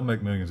 Well, they'll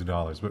make millions of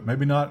dollars, but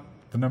maybe not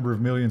the number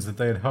of millions that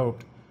they had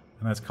hoped,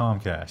 and that's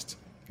Comcast,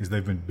 because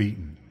they've been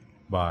beaten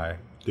by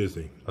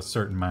Disney, a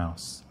certain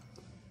mouse.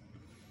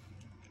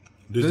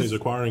 Disney's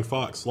acquiring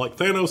Fox, like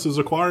Thanos is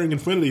acquiring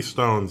Infinity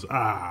Stones.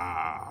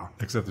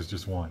 Except there's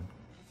just one.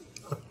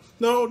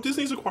 No,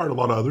 Disney's acquired a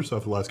lot of other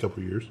stuff the last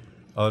couple of years.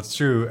 Oh, it's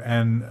true.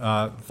 And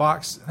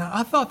Fox, now,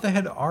 I thought they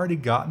had already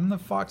gotten the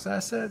Fox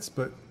assets,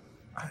 but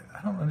I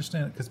don't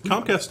understand it. Because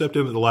Comcast stepped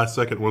in at the last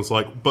second and was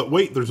like, but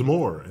wait, there's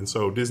more. And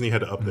so Disney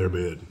had to up their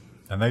bid.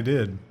 And they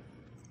did.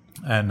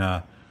 And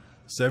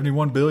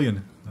 $71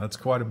 billion, that's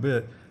quite a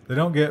bit. They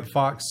don't get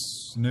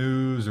Fox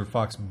News or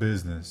Fox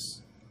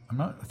Business.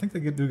 I think they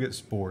do get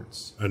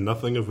sports. And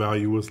nothing of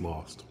value was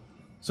lost.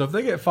 So if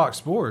they get Fox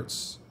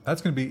Sports,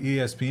 that's going to be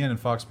ESPN and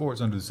Fox Sports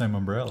under the same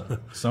umbrella.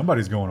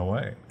 Somebody's going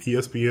away.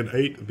 ESPN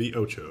 8, the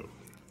Ocho.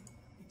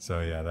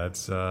 So yeah,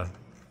 that's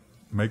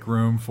make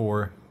room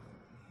for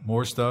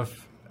more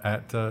stuff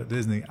at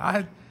Disney.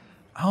 I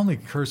only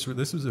cursed.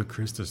 This was a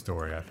Krista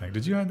story, I think.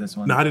 Did you add this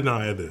one? No, I did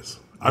not add this.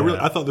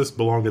 I thought this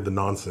belonged in the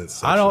nonsense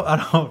section.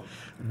 I don't.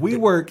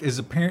 WeWork is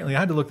apparently. I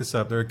had to look this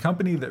up. They're a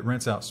company that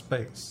rents out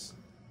space.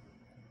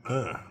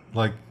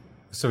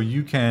 So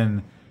you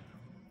can.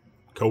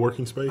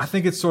 Co-working space? I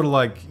think it's sort of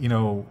like,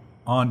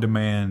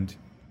 on-demand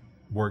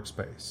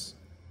workspace.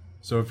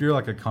 So if you're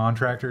like a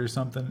contractor or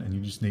something and you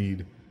just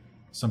need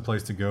some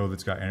place to go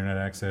that's got internet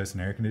access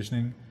and air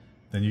conditioning,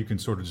 then you can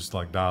sort of just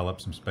like dial up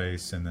some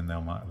space and then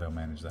they'll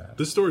manage that.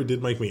 This story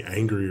did make me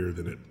angrier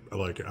than it.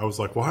 Like, I was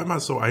like, why am I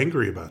so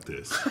angry about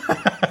this?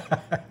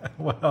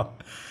 Well,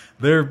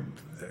 they're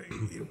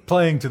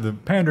pandering to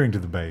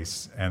the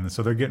base, and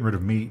so they're getting rid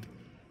of meat.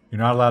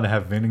 You're not allowed to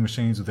have vending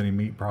machines with any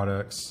meat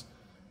products.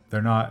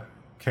 They're not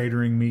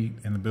catering meat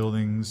in the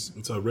buildings.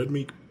 It's red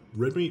meat,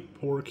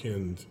 pork,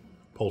 and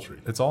poultry.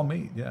 It's all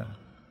meat, yeah.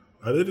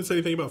 I didn't say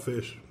anything about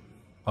fish.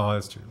 Oh,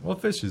 that's true. Well,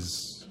 fish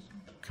is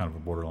kind of a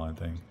borderline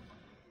thing.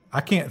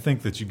 I can't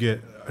think that you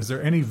get. Is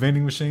there any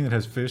vending machine that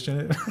has fish in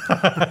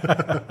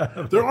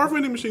it? There are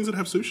vending machines that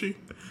have sushi.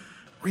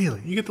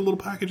 Really? You get the little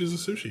packages of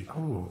sushi.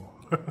 Oh,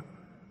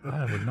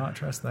 I would not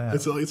trust that.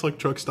 It's like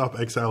truck stop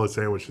egg salad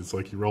sandwich. It's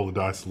like you roll the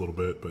dice a little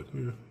bit, but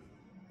yeah.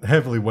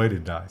 Heavily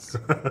weighted dice.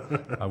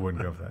 I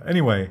wouldn't go for that.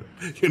 Anyway,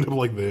 you end up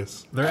like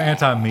this. They're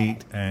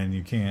anti-meat, and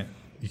you can't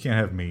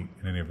have meat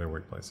in any of their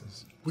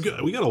workplaces. We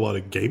got a lot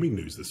of gaming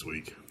news this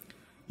week.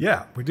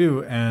 Yeah, we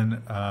do.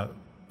 And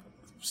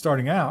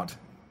starting out,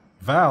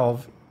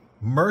 Valve,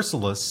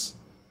 merciless,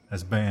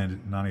 has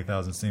banned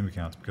 90,000 Steam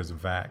accounts because of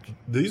VAC.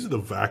 These are the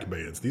VAC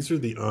bans. These are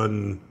the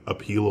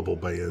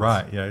unappealable bans.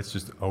 Right, yeah, it's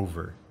just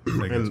over.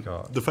 And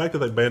the fact that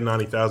they banned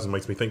 90,000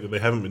 makes me think that they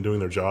haven't been doing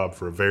their job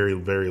for a very,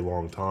 very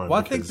long time. Well,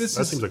 I think that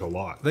seems like a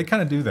lot. They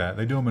kind of do that.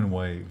 They do them in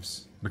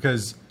waves.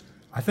 Because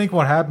I think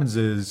what happens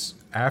is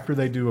after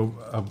they do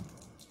a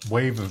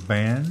wave of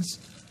bans,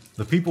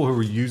 the people who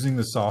were using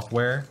the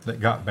software that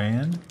got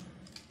banned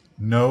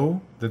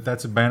know that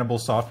that's a bannable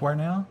software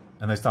now,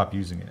 and they stopped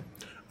using it.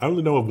 I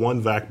only know of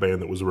one VAC ban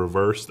that was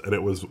reversed, and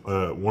it was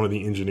one of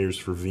the engineers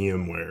for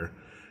VMware.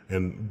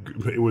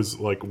 And it was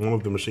like one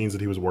of the machines that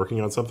he was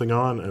working on something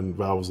on, and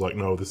Valve was like,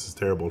 no, this is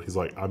terrible. He's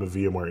like, I'm a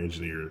VMware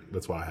engineer.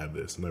 That's why I had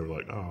this. And they were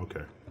like, oh,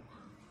 okay.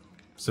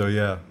 So,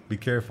 yeah, be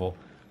careful.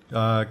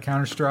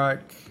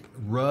 Counter-Strike,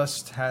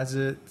 Rust has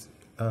it.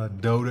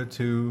 Dota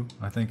 2,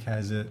 I think,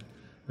 has it.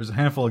 There's a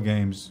handful of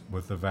games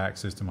with the VAC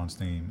system on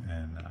Steam,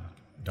 and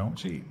don't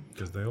cheat,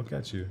 because they'll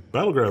catch you.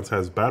 Battlegrounds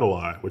has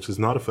BattleEye, which is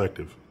not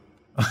effective.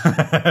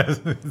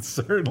 It's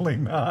certainly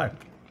not.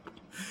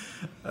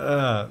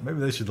 Maybe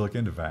they should look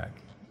into VAC.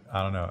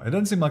 I don't know. It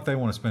doesn't seem like they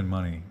want to spend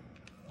money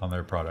on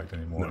their product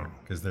anymore,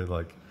 because they're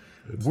like,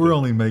 we're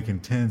only making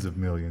tens of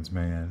millions,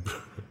 man.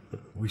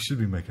 We should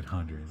be making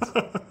hundreds.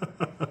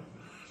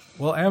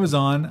 Well,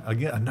 Amazon,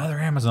 again, another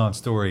Amazon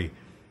story.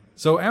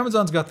 So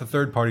Amazon's got the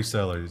third-party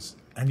sellers,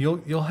 and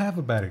you'll have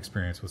a bad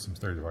experience with some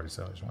third-party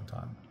sellers one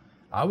time.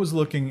 I was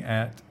looking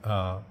at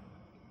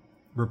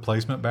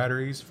replacement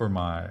batteries for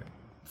my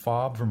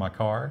fob for my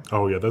car.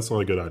 Oh, yeah, that's not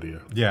a good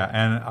idea. Yeah,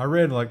 and I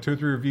read like 2 or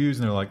 3 reviews,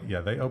 and they're like,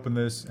 yeah, they opened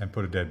this and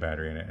put a dead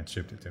battery in it and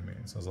shipped it to me.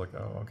 And so I was like,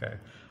 oh, okay.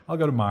 I'll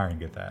go to Meijer and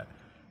get that.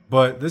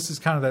 But this is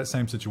kind of that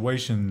same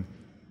situation.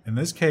 In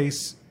this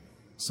case,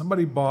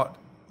 somebody bought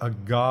a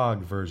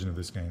GOG version of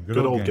this game. Good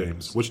old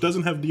games. Which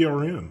doesn't have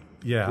DRM.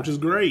 Yeah. Which is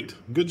great.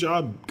 Good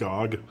job,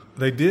 GOG.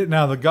 They did.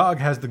 Now, the GOG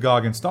has the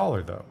GOG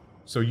installer, though.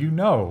 So you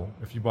know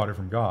if you bought it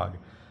from GOG.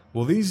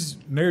 Well, these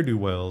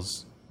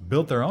ne'er-do-wells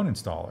built their own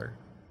installer,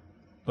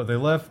 but they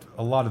left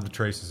a lot of the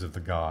traces of the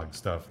GOG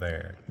stuff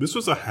there. This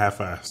was a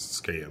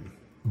half-assed scam.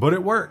 But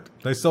it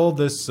worked. They sold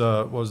this,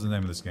 what was the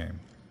name of this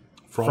game?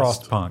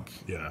 Frostpunk.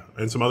 Yeah,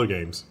 and some other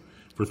games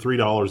for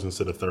 $3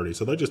 instead of $30.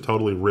 So they just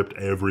totally ripped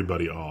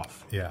everybody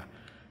off. Yeah.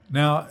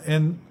 Now,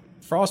 in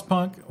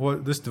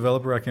Frostpunk, this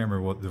developer, I can't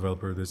remember what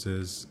developer this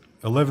is,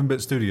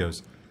 11-Bit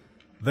Studios,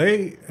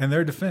 they, in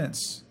their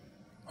defense,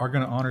 are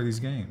going to honor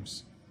these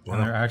games. Wow.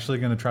 And they're actually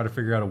going to try to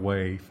figure out a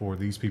way for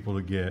these people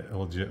to get a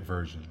legit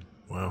version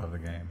of the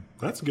game.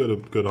 That's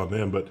good on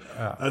them, but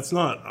that's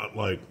not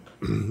like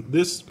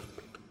this.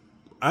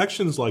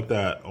 Actions like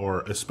that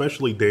are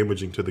especially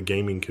damaging to the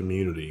gaming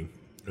community,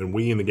 and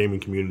we in the gaming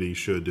community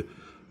should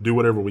do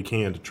whatever we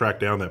can to track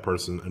down that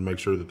person and make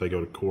sure that they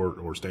go to court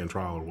or stand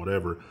trial or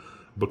whatever,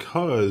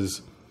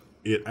 because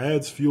it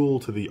adds fuel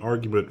to the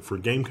argument for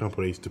game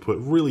companies to put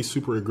really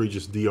super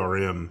egregious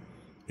DRM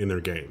in their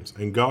games.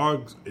 And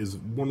GOG is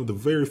one of the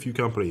very few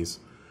companies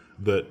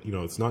that, you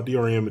know, it's not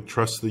DRM, it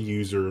trusts the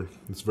user,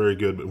 it's very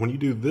good. But when you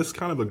do this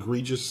kind of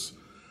egregious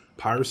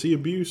piracy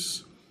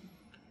abuse,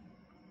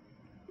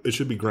 it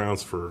should be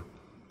grounds for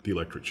the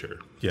electric chair.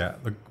 Yeah,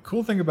 the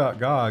cool thing about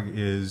GOG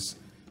is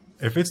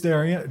if it's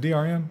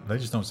DRM, they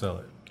just don't sell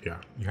it. Yeah.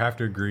 You have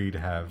to agree to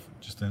have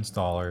just an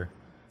installer.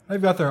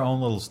 They've got their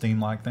own little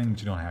Steam-like thing, but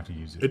you don't have to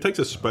use it. It takes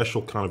a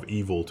special kind of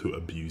evil to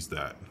abuse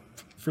that.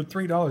 For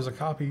 $3 a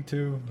copy,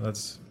 too,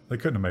 they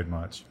couldn't have made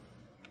much.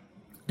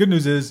 Good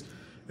news is,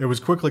 it was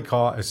quickly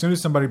caught. As soon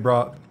as somebody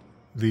brought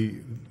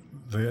the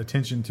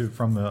attention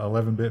from the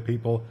 11-bit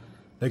people,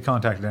 they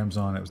contacted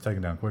Amazon. It was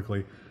taken down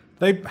quickly.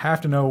 They have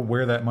to know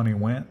where that money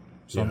went,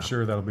 so I'm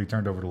sure that'll be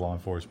turned over to law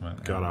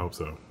enforcement. God, I hope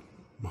so.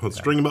 Well,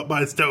 string them up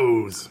by his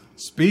toes.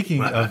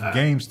 Speaking of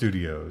game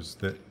studios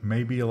that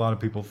maybe a lot of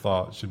people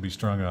thought should be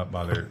strung up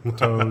by their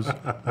toes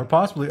or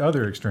possibly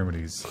other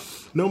extremities.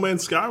 No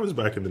Man's Sky was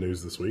back in the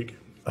news this week.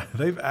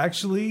 They've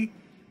actually,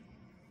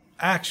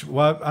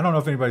 well, I don't know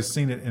if anybody's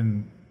seen it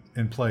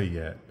in play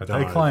yet, but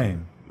they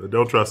claim.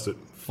 Don't trust it.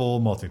 Full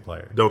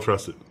multiplayer. Don't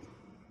trust it.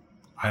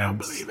 I don't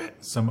believe it.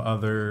 Some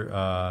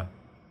other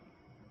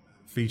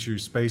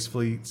features space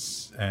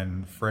fleets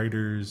and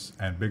freighters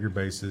and bigger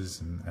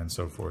bases and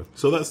so forth.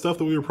 So that stuff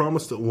that we were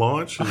promised at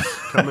launch is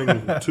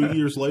coming 2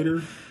 years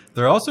later?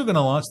 They're also going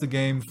to launch the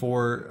game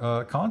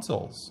for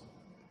consoles.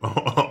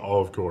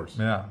 Oh, of course.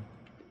 Yeah.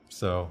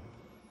 So.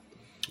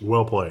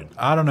 Well played.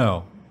 I don't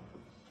know.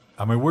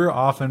 I mean, we're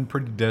often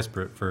pretty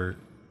desperate for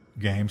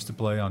games to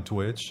play on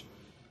Twitch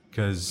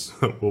because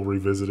we'll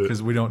revisit it.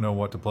 Because we don't know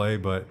what to play,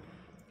 but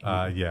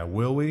yeah,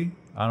 will we?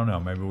 I don't know.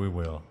 Maybe we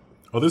will.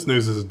 Oh, this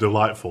news is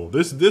delightful.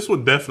 This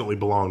would definitely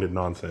belong in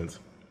nonsense.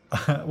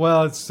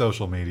 Well, it's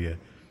social media,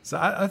 so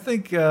I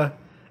think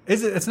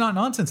it's not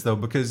nonsense though,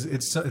 because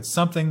it's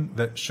something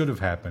that should have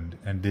happened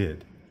and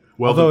did.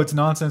 Well, although it's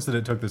nonsense that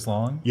it took this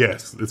long.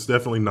 Yes, it's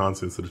definitely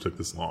nonsense that it took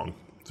this long.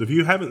 So if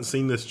you haven't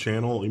seen this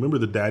channel, you remember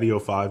the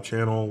Daddy05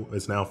 channel?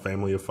 It's now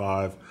Family of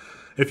 5.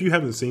 If you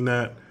haven't seen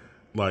that,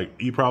 like,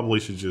 you probably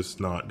should just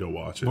not go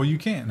watch it. Well, you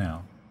can't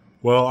now.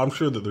 Well, I'm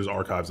sure that there's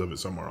archives of it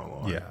somewhere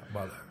online. Yeah,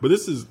 but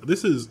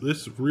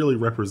this really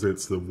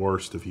represents the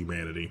worst of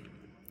humanity.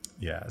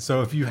 Yeah.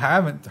 So if you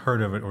haven't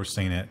heard of it or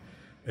seen it,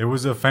 it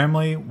was a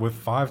family with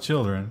 5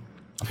 children.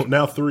 Well,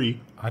 now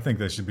 3. I think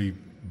they should be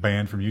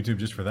banned from YouTube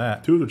just for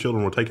that. 2 of the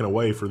children were taken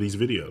away for these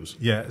videos.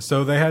 Yeah.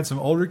 So they had some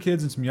older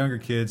kids and some younger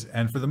kids,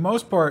 and for the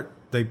most part,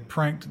 they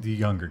pranked the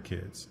younger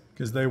kids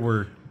because they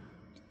were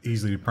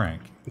easily to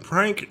prank.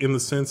 Prank in the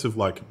sense of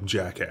like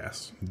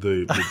Jackass,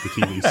 the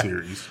TV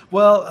series.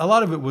 Well, a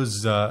lot of it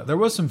was there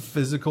was some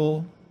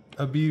physical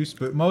abuse,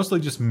 but mostly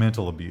just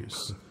mental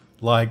abuse,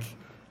 like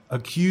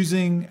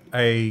accusing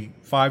a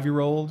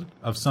 5-year-old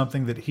of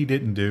something that he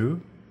didn't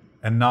do,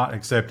 and not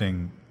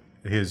accepting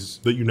his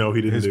That he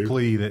didn't do.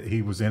 plea that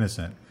he was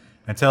innocent,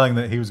 and telling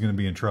that he was going to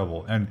be in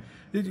trouble, and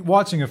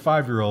watching a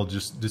 5-year-old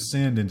just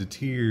descend into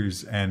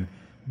tears and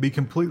be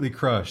completely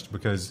crushed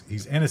because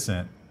he's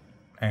innocent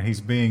and he's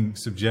being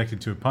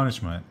subjected to a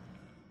punishment.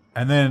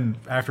 And then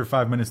after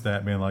 5 minutes of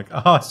that, being like,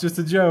 oh, it's just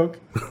a joke.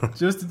 And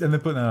then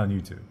putting that on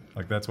YouTube.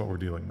 Like, that's what we're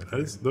dealing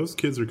with. Those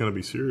kids are going to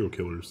be serial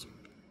killers.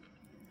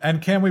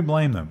 And can we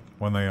blame them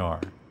when they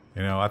are?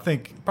 You know, I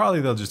think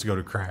probably they'll just go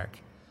to crack.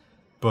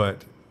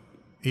 But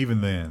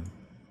even then,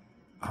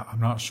 I'm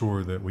not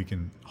sure that we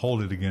can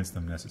hold it against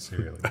them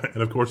necessarily.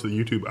 And of course, the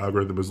YouTube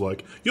algorithm is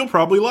like, you'll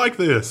probably like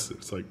this.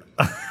 It's like...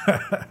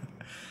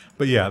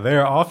 But yeah,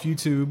 they're off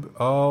YouTube.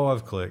 Oh,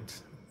 I've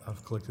clicked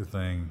the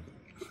thing.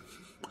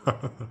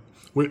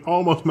 We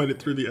almost made it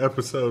through the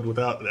episode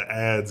without the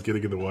ads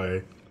getting in the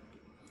way.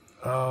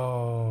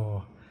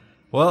 Oh,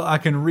 well, I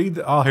can read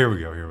oh, here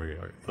we go.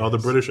 Oh, the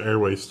British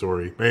Airways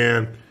story.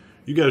 Man,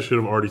 you guys should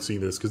have already seen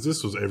this because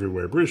this was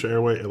everywhere. British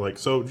Airways, like,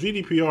 so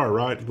GDPR,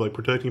 right? Like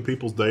protecting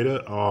people's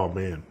data. Oh,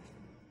 man.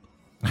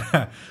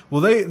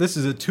 Well, this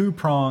is a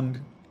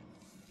 2-pronged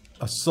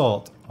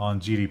assault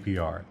on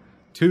GDPR.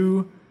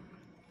 2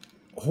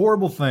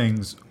 horrible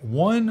things.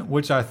 One,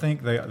 which I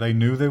think they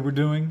knew they were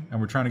doing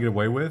and were trying to get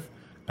away with.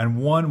 And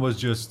one was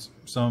just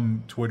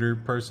some Twitter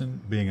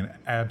person being an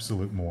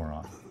absolute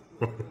moron.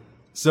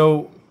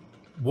 So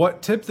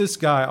what tipped this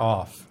guy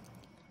off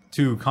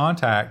to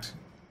contact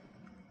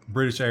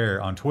British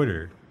Air on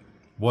Twitter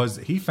was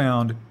he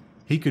found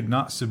he could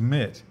not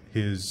submit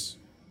his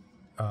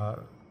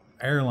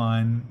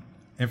airline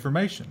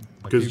information.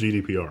 Because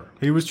GDPR.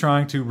 He was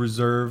trying to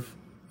reserve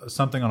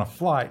something on a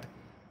flight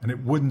and it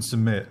wouldn't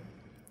submit.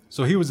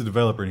 So he was a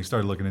developer and he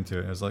started looking into it.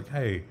 And it was like,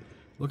 hey,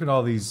 look at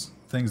all these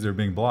things that are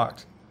being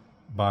blocked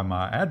by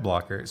my ad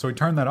blocker. So he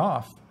turned that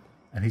off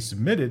and he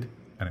submitted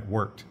and it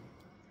worked.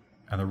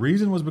 And the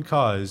reason was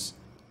because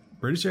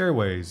British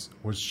Airways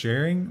was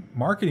sharing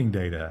marketing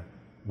data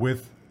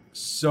with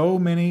so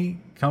many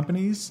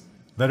companies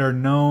that are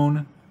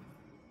known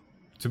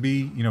to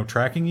be,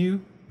 tracking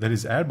you, that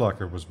his ad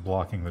blocker was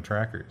blocking the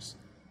trackers.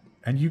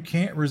 And you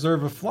can't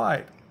reserve a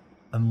flight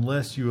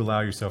unless you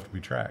allow yourself to be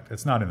tracked.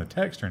 It's not in the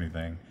text or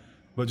anything,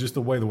 but just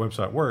the way the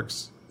website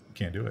works, you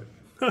can't do it.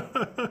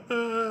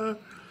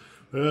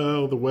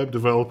 Well, the web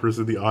developers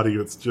in the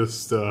audience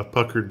just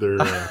puckered their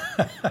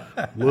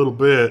little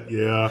bit.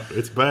 Yeah,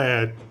 it's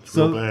bad. It's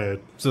real bad.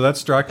 So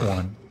that's strike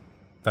one.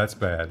 That's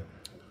bad.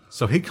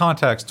 So he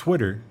contacts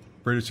Twitter,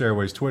 British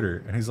Airways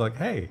Twitter, and he's like,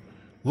 hey,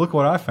 look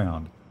what I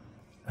found.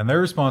 And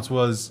their response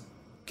was,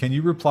 can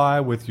you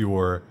reply with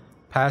your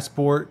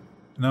passport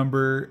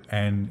number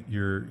and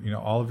your,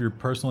 all of your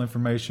personal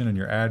information and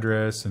your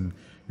address and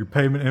your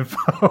payment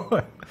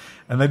info?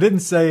 And they didn't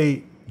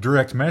say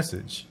direct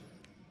message.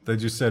 They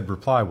just said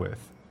reply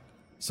with.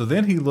 So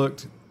then he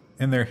looked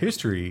in their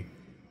history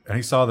and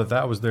he saw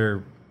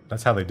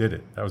that's how they did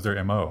it. That was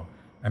their MO.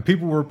 And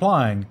people were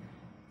replying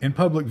in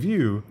public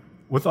view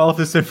with all of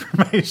this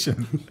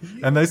information.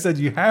 And they said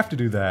you have to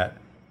do that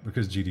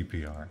because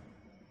GDPR.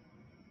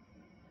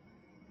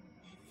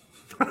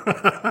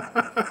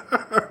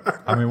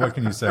 I mean, what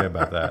can you say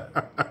about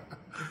that?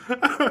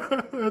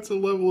 That's a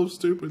level of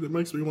stupid that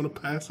makes me want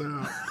to pass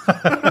out.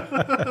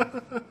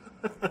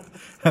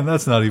 And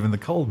that's not even the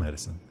cold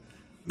medicine.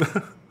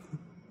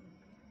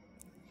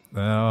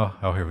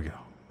 Oh, here we go.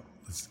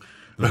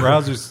 The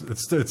browser's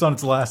it's on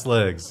its last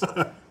legs.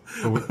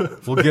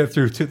 We'll get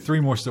through 3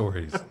 more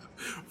stories.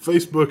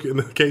 Facebook, in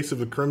the case of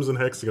the Crimson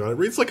Hexagon, it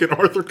reads like an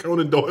Arthur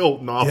Conan Doyle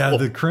novel. Yeah,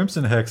 the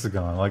Crimson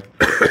Hexagon. Like,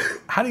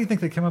 how do you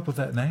think they came up with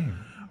that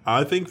name?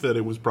 I think that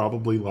it was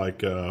probably like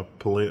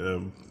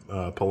Palantir.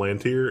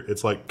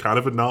 It's like kind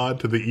of a nod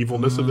to the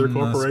evilness of their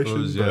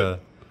corporation. Suppose, yeah.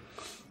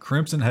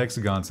 Crimson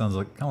Hexagon sounds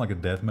like kind of like a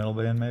death metal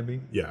band,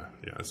 maybe. Yeah.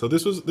 So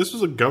this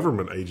was a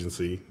government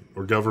agency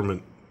or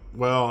government.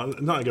 Well,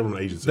 not a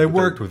government agency. They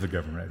worked with the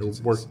government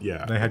agencies.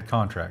 Yeah. They had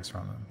contracts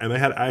from them. And they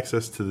had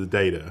access to the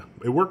data.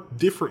 It worked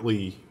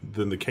differently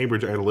than the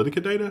Cambridge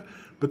Analytica data,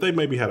 but they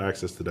maybe had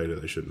access to data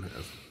they shouldn't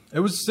have. It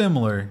was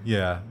similar,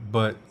 yeah.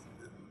 But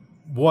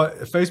what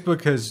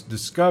Facebook has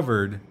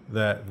discovered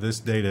that this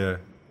data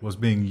was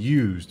being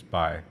used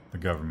by the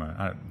government.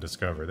 I didn't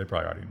discover. They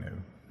probably already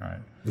knew, right?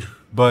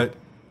 But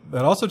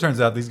that also turns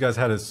out these guys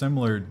had a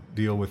similar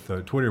deal with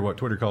Twitter, what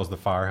Twitter calls the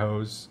fire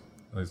hose.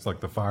 It's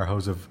like the fire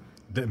hose of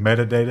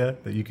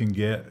metadata that you can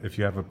get if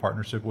you have a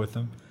partnership with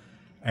them.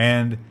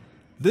 And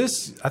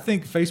this, I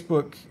think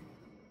Facebook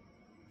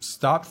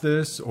stopped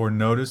this or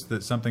noticed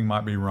that something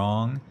might be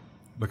wrong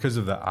because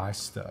of the ICE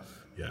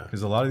stuff. Yeah.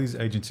 Because a lot of these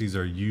agencies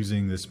are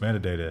using this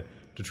metadata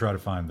to try to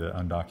find the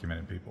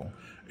undocumented people.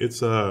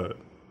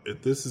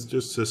 This is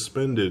just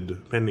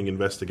suspended pending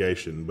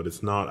investigation, but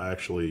it's not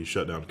actually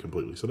shut down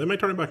completely. So they may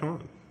turn it back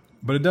on.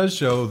 But it does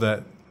show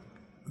that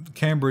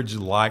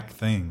Cambridge-like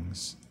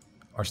things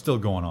are still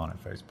going on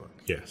at Facebook.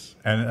 Yes.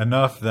 And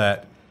enough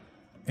that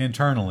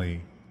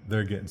internally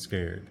they're getting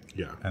scared.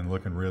 Yeah. And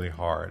looking really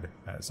hard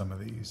at some of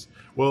these.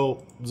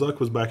 Well, Zuck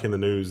was back in the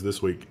news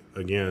this week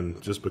again,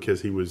 just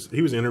because he was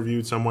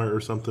interviewed somewhere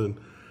or something,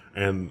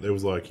 and it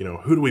was like,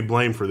 who do we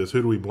blame for this?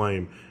 Who do we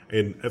blame?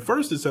 And at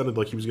first, it sounded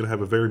like he was going to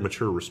have a very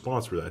mature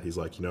response for that. He's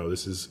like,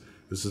 this is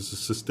a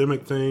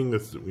systemic thing.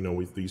 That's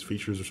these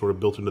features are sort of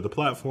built into the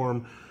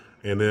platform.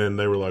 And then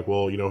they were like,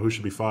 well, who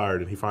should be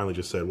fired? And he finally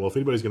just said, well, if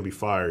anybody's going to be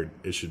fired,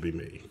 it should be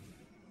me.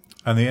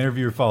 And the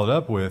interviewer followed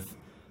up with,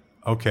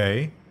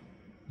 okay,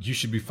 you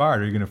should be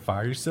fired. Are you going to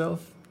fire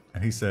yourself?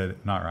 And he said,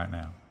 not right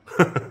now.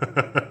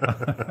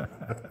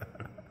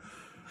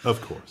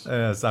 Of course.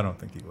 Yes, I don't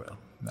think he will.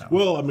 No.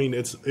 Well, I mean,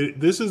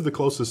 this is the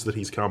closest that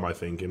he's come, I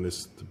think, in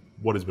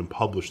what has been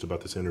published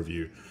about this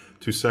interview,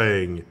 to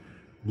saying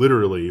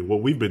literally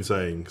what we've been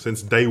saying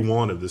since day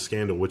one of this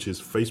scandal, which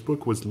is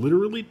Facebook was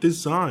literally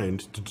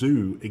designed to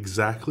do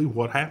exactly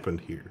what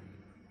happened here.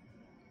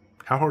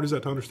 How hard is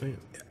that to understand?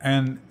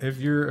 And if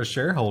you're a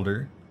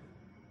shareholder,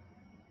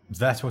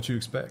 that's what you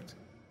expect.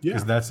 Yeah.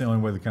 Because that's the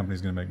only way the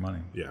company's going to make money.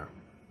 Yeah.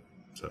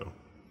 So,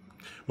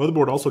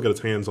 Motherboard also got its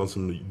hands on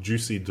some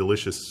juicy,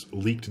 delicious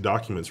leaked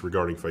documents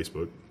regarding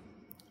Facebook.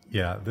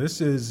 Yeah, this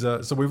is...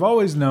 so we've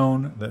always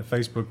known that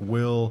Facebook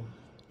will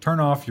turn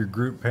off your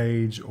group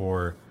page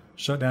or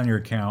shut down your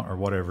account or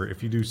whatever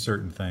if you do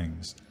certain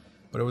things.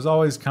 But it was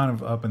always kind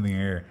of up in the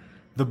air.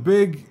 The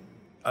big...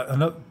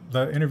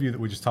 the interview that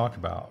we just talked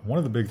about, one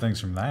of the big things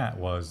from that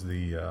was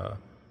the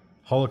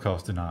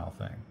Holocaust denial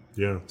thing.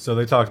 Yeah. So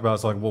they talked about,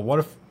 it's like, well, what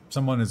if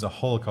someone is a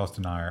Holocaust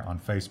denier on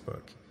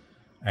Facebook?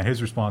 And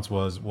his response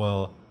was,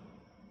 well,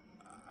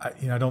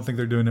 I don't think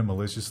they're doing it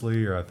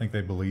maliciously, or I think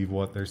they believe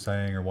what they're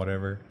saying or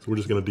whatever. So we're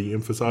just going to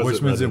de-emphasize it.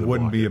 Which means it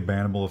wouldn't be a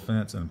bannable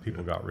offense, and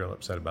people got real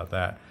upset about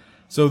that.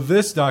 So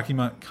this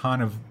document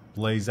kind of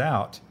lays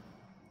out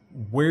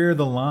where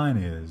the line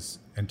is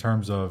in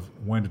terms of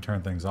when to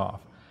turn things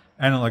off.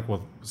 And like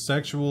with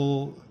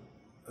sexual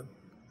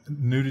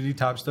nudity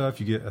type stuff,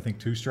 you get, I think,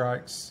 2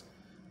 strikes.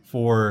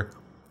 For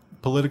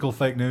political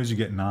fake news, you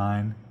get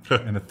 9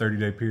 in a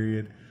 30-day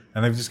period.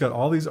 And they've just got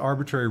all these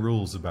arbitrary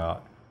rules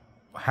about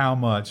how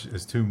much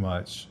is too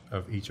much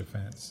of each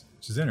offense,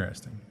 which is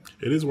interesting.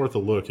 It is worth a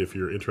look if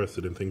you're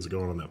interested in things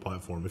going on that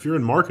platform. If you're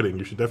in marketing,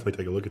 you should definitely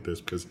take a look at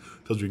this because it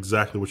tells you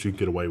exactly what you can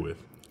get away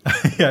with.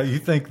 Yeah, you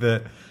think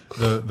that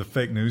the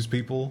fake news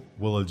people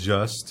will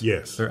adjust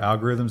Yes. their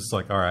algorithms? It's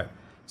like, all right,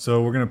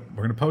 so we're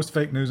gonna post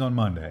fake news on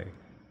Monday,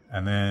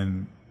 and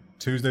then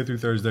Tuesday through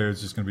Thursday it's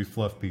just gonna be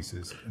fluff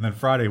pieces, and then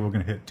Friday we're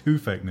gonna hit 2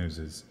 fake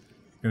newses.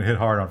 We're gonna hit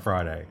hard on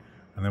Friday,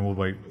 and then we'll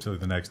wait till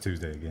the next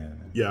Tuesday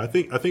again. Yeah, I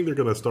think they're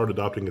going to start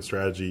adopting a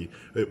strategy.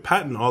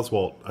 Patton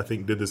Oswalt, I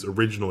think, did this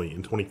originally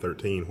in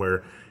 2013,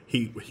 where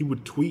he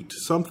would tweet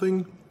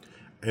something,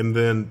 and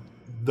then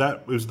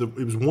it was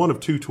one of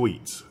 2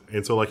 tweets,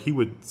 and so like he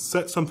would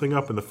set something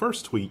up in the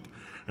first tweet,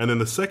 and then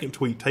the second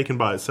tweet taken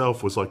by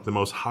itself was like the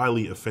most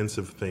highly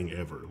offensive thing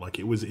ever. Like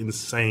it was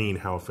insane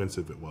how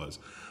offensive it was.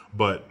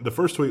 But the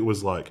first tweet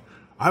was like,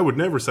 I would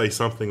never say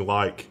something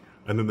like.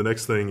 And then the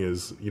next thing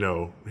is,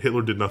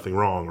 Hitler did nothing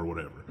wrong or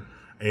whatever.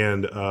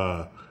 And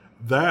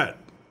that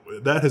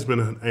has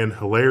been an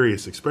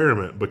hilarious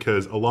experiment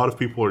because a lot of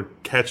people are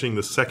catching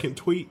the second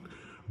tweet,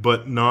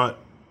 but not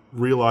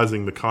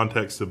realizing the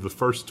context of the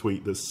first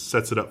tweet that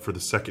sets it up for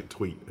the second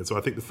tweet. And so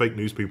I think the fake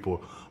news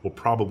people will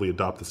probably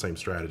adopt the same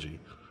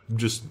strategy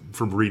just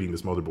from reading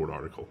this Motherboard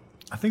article.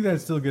 I think that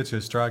still gets you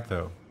a strike,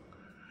 though.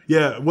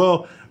 Yeah,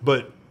 well,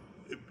 but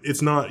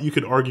it's not. You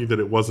could argue that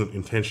it wasn't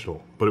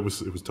intentional, but it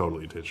was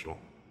totally intentional.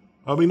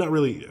 I mean, not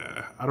really.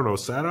 I don't know,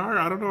 satire.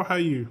 I don't know how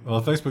you.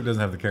 Well, Facebook doesn't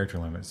have the character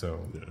limit, so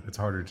it's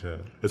harder to.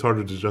 It's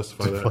harder to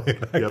justify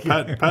that.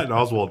 Yeah, Patton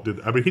Oswalt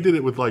did. I mean, he did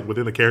it with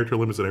within the character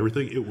limits and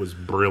everything. It was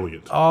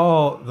brilliant.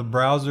 Oh, the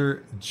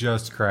browser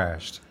just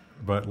crashed,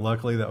 but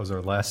luckily that was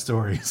our last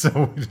story,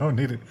 so we don't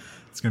need it.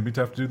 It's going to be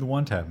tough to do the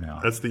 1 tab now.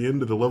 That's the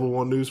end of the Level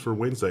 1 news for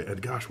Wednesday. And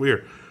gosh, we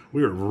are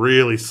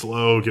really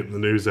slow getting the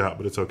news out,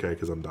 but it's okay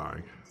because I'm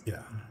dying.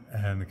 Yeah,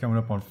 and coming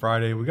up on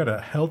Friday, we got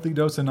a healthy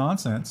dose of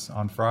nonsense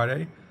on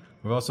Friday.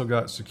 We've also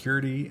got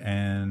security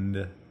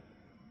and...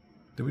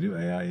 Did we do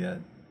AI yet?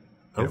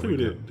 I don't think we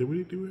did. Did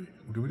we do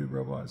AI? Did we do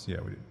robots? Yeah,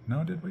 we did.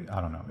 No, did we?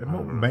 I don't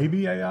know.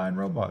 Maybe AI and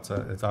robots.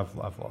 I've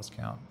lost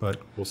count.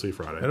 But we'll see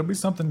Friday. It'll be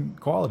something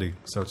quality,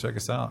 so check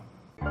us out.